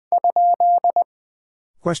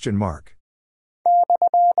 Question mark.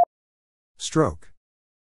 Stroke.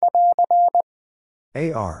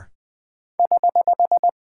 AR.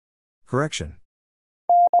 Correction.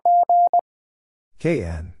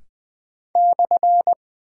 KN.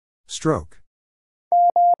 Stroke.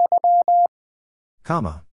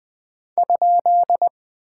 Comma.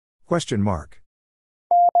 Question mark.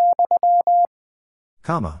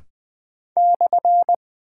 Comma.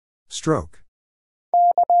 Stroke.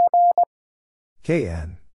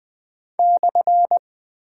 KN.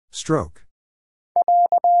 Stroke.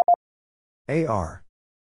 AR.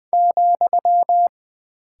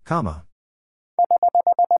 Comma.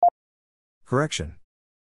 Correction.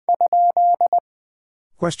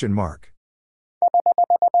 Question mark.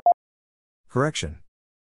 Correction.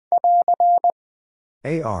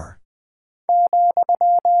 AR.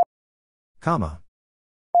 Comma.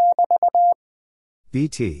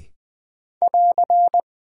 BT.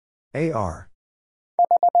 AR.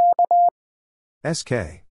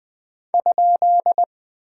 SK.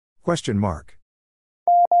 Question mark.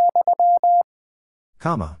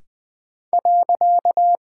 Comma.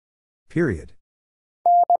 Period.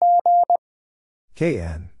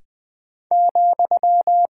 KN.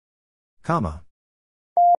 Comma.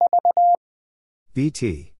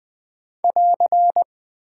 BT.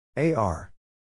 AR.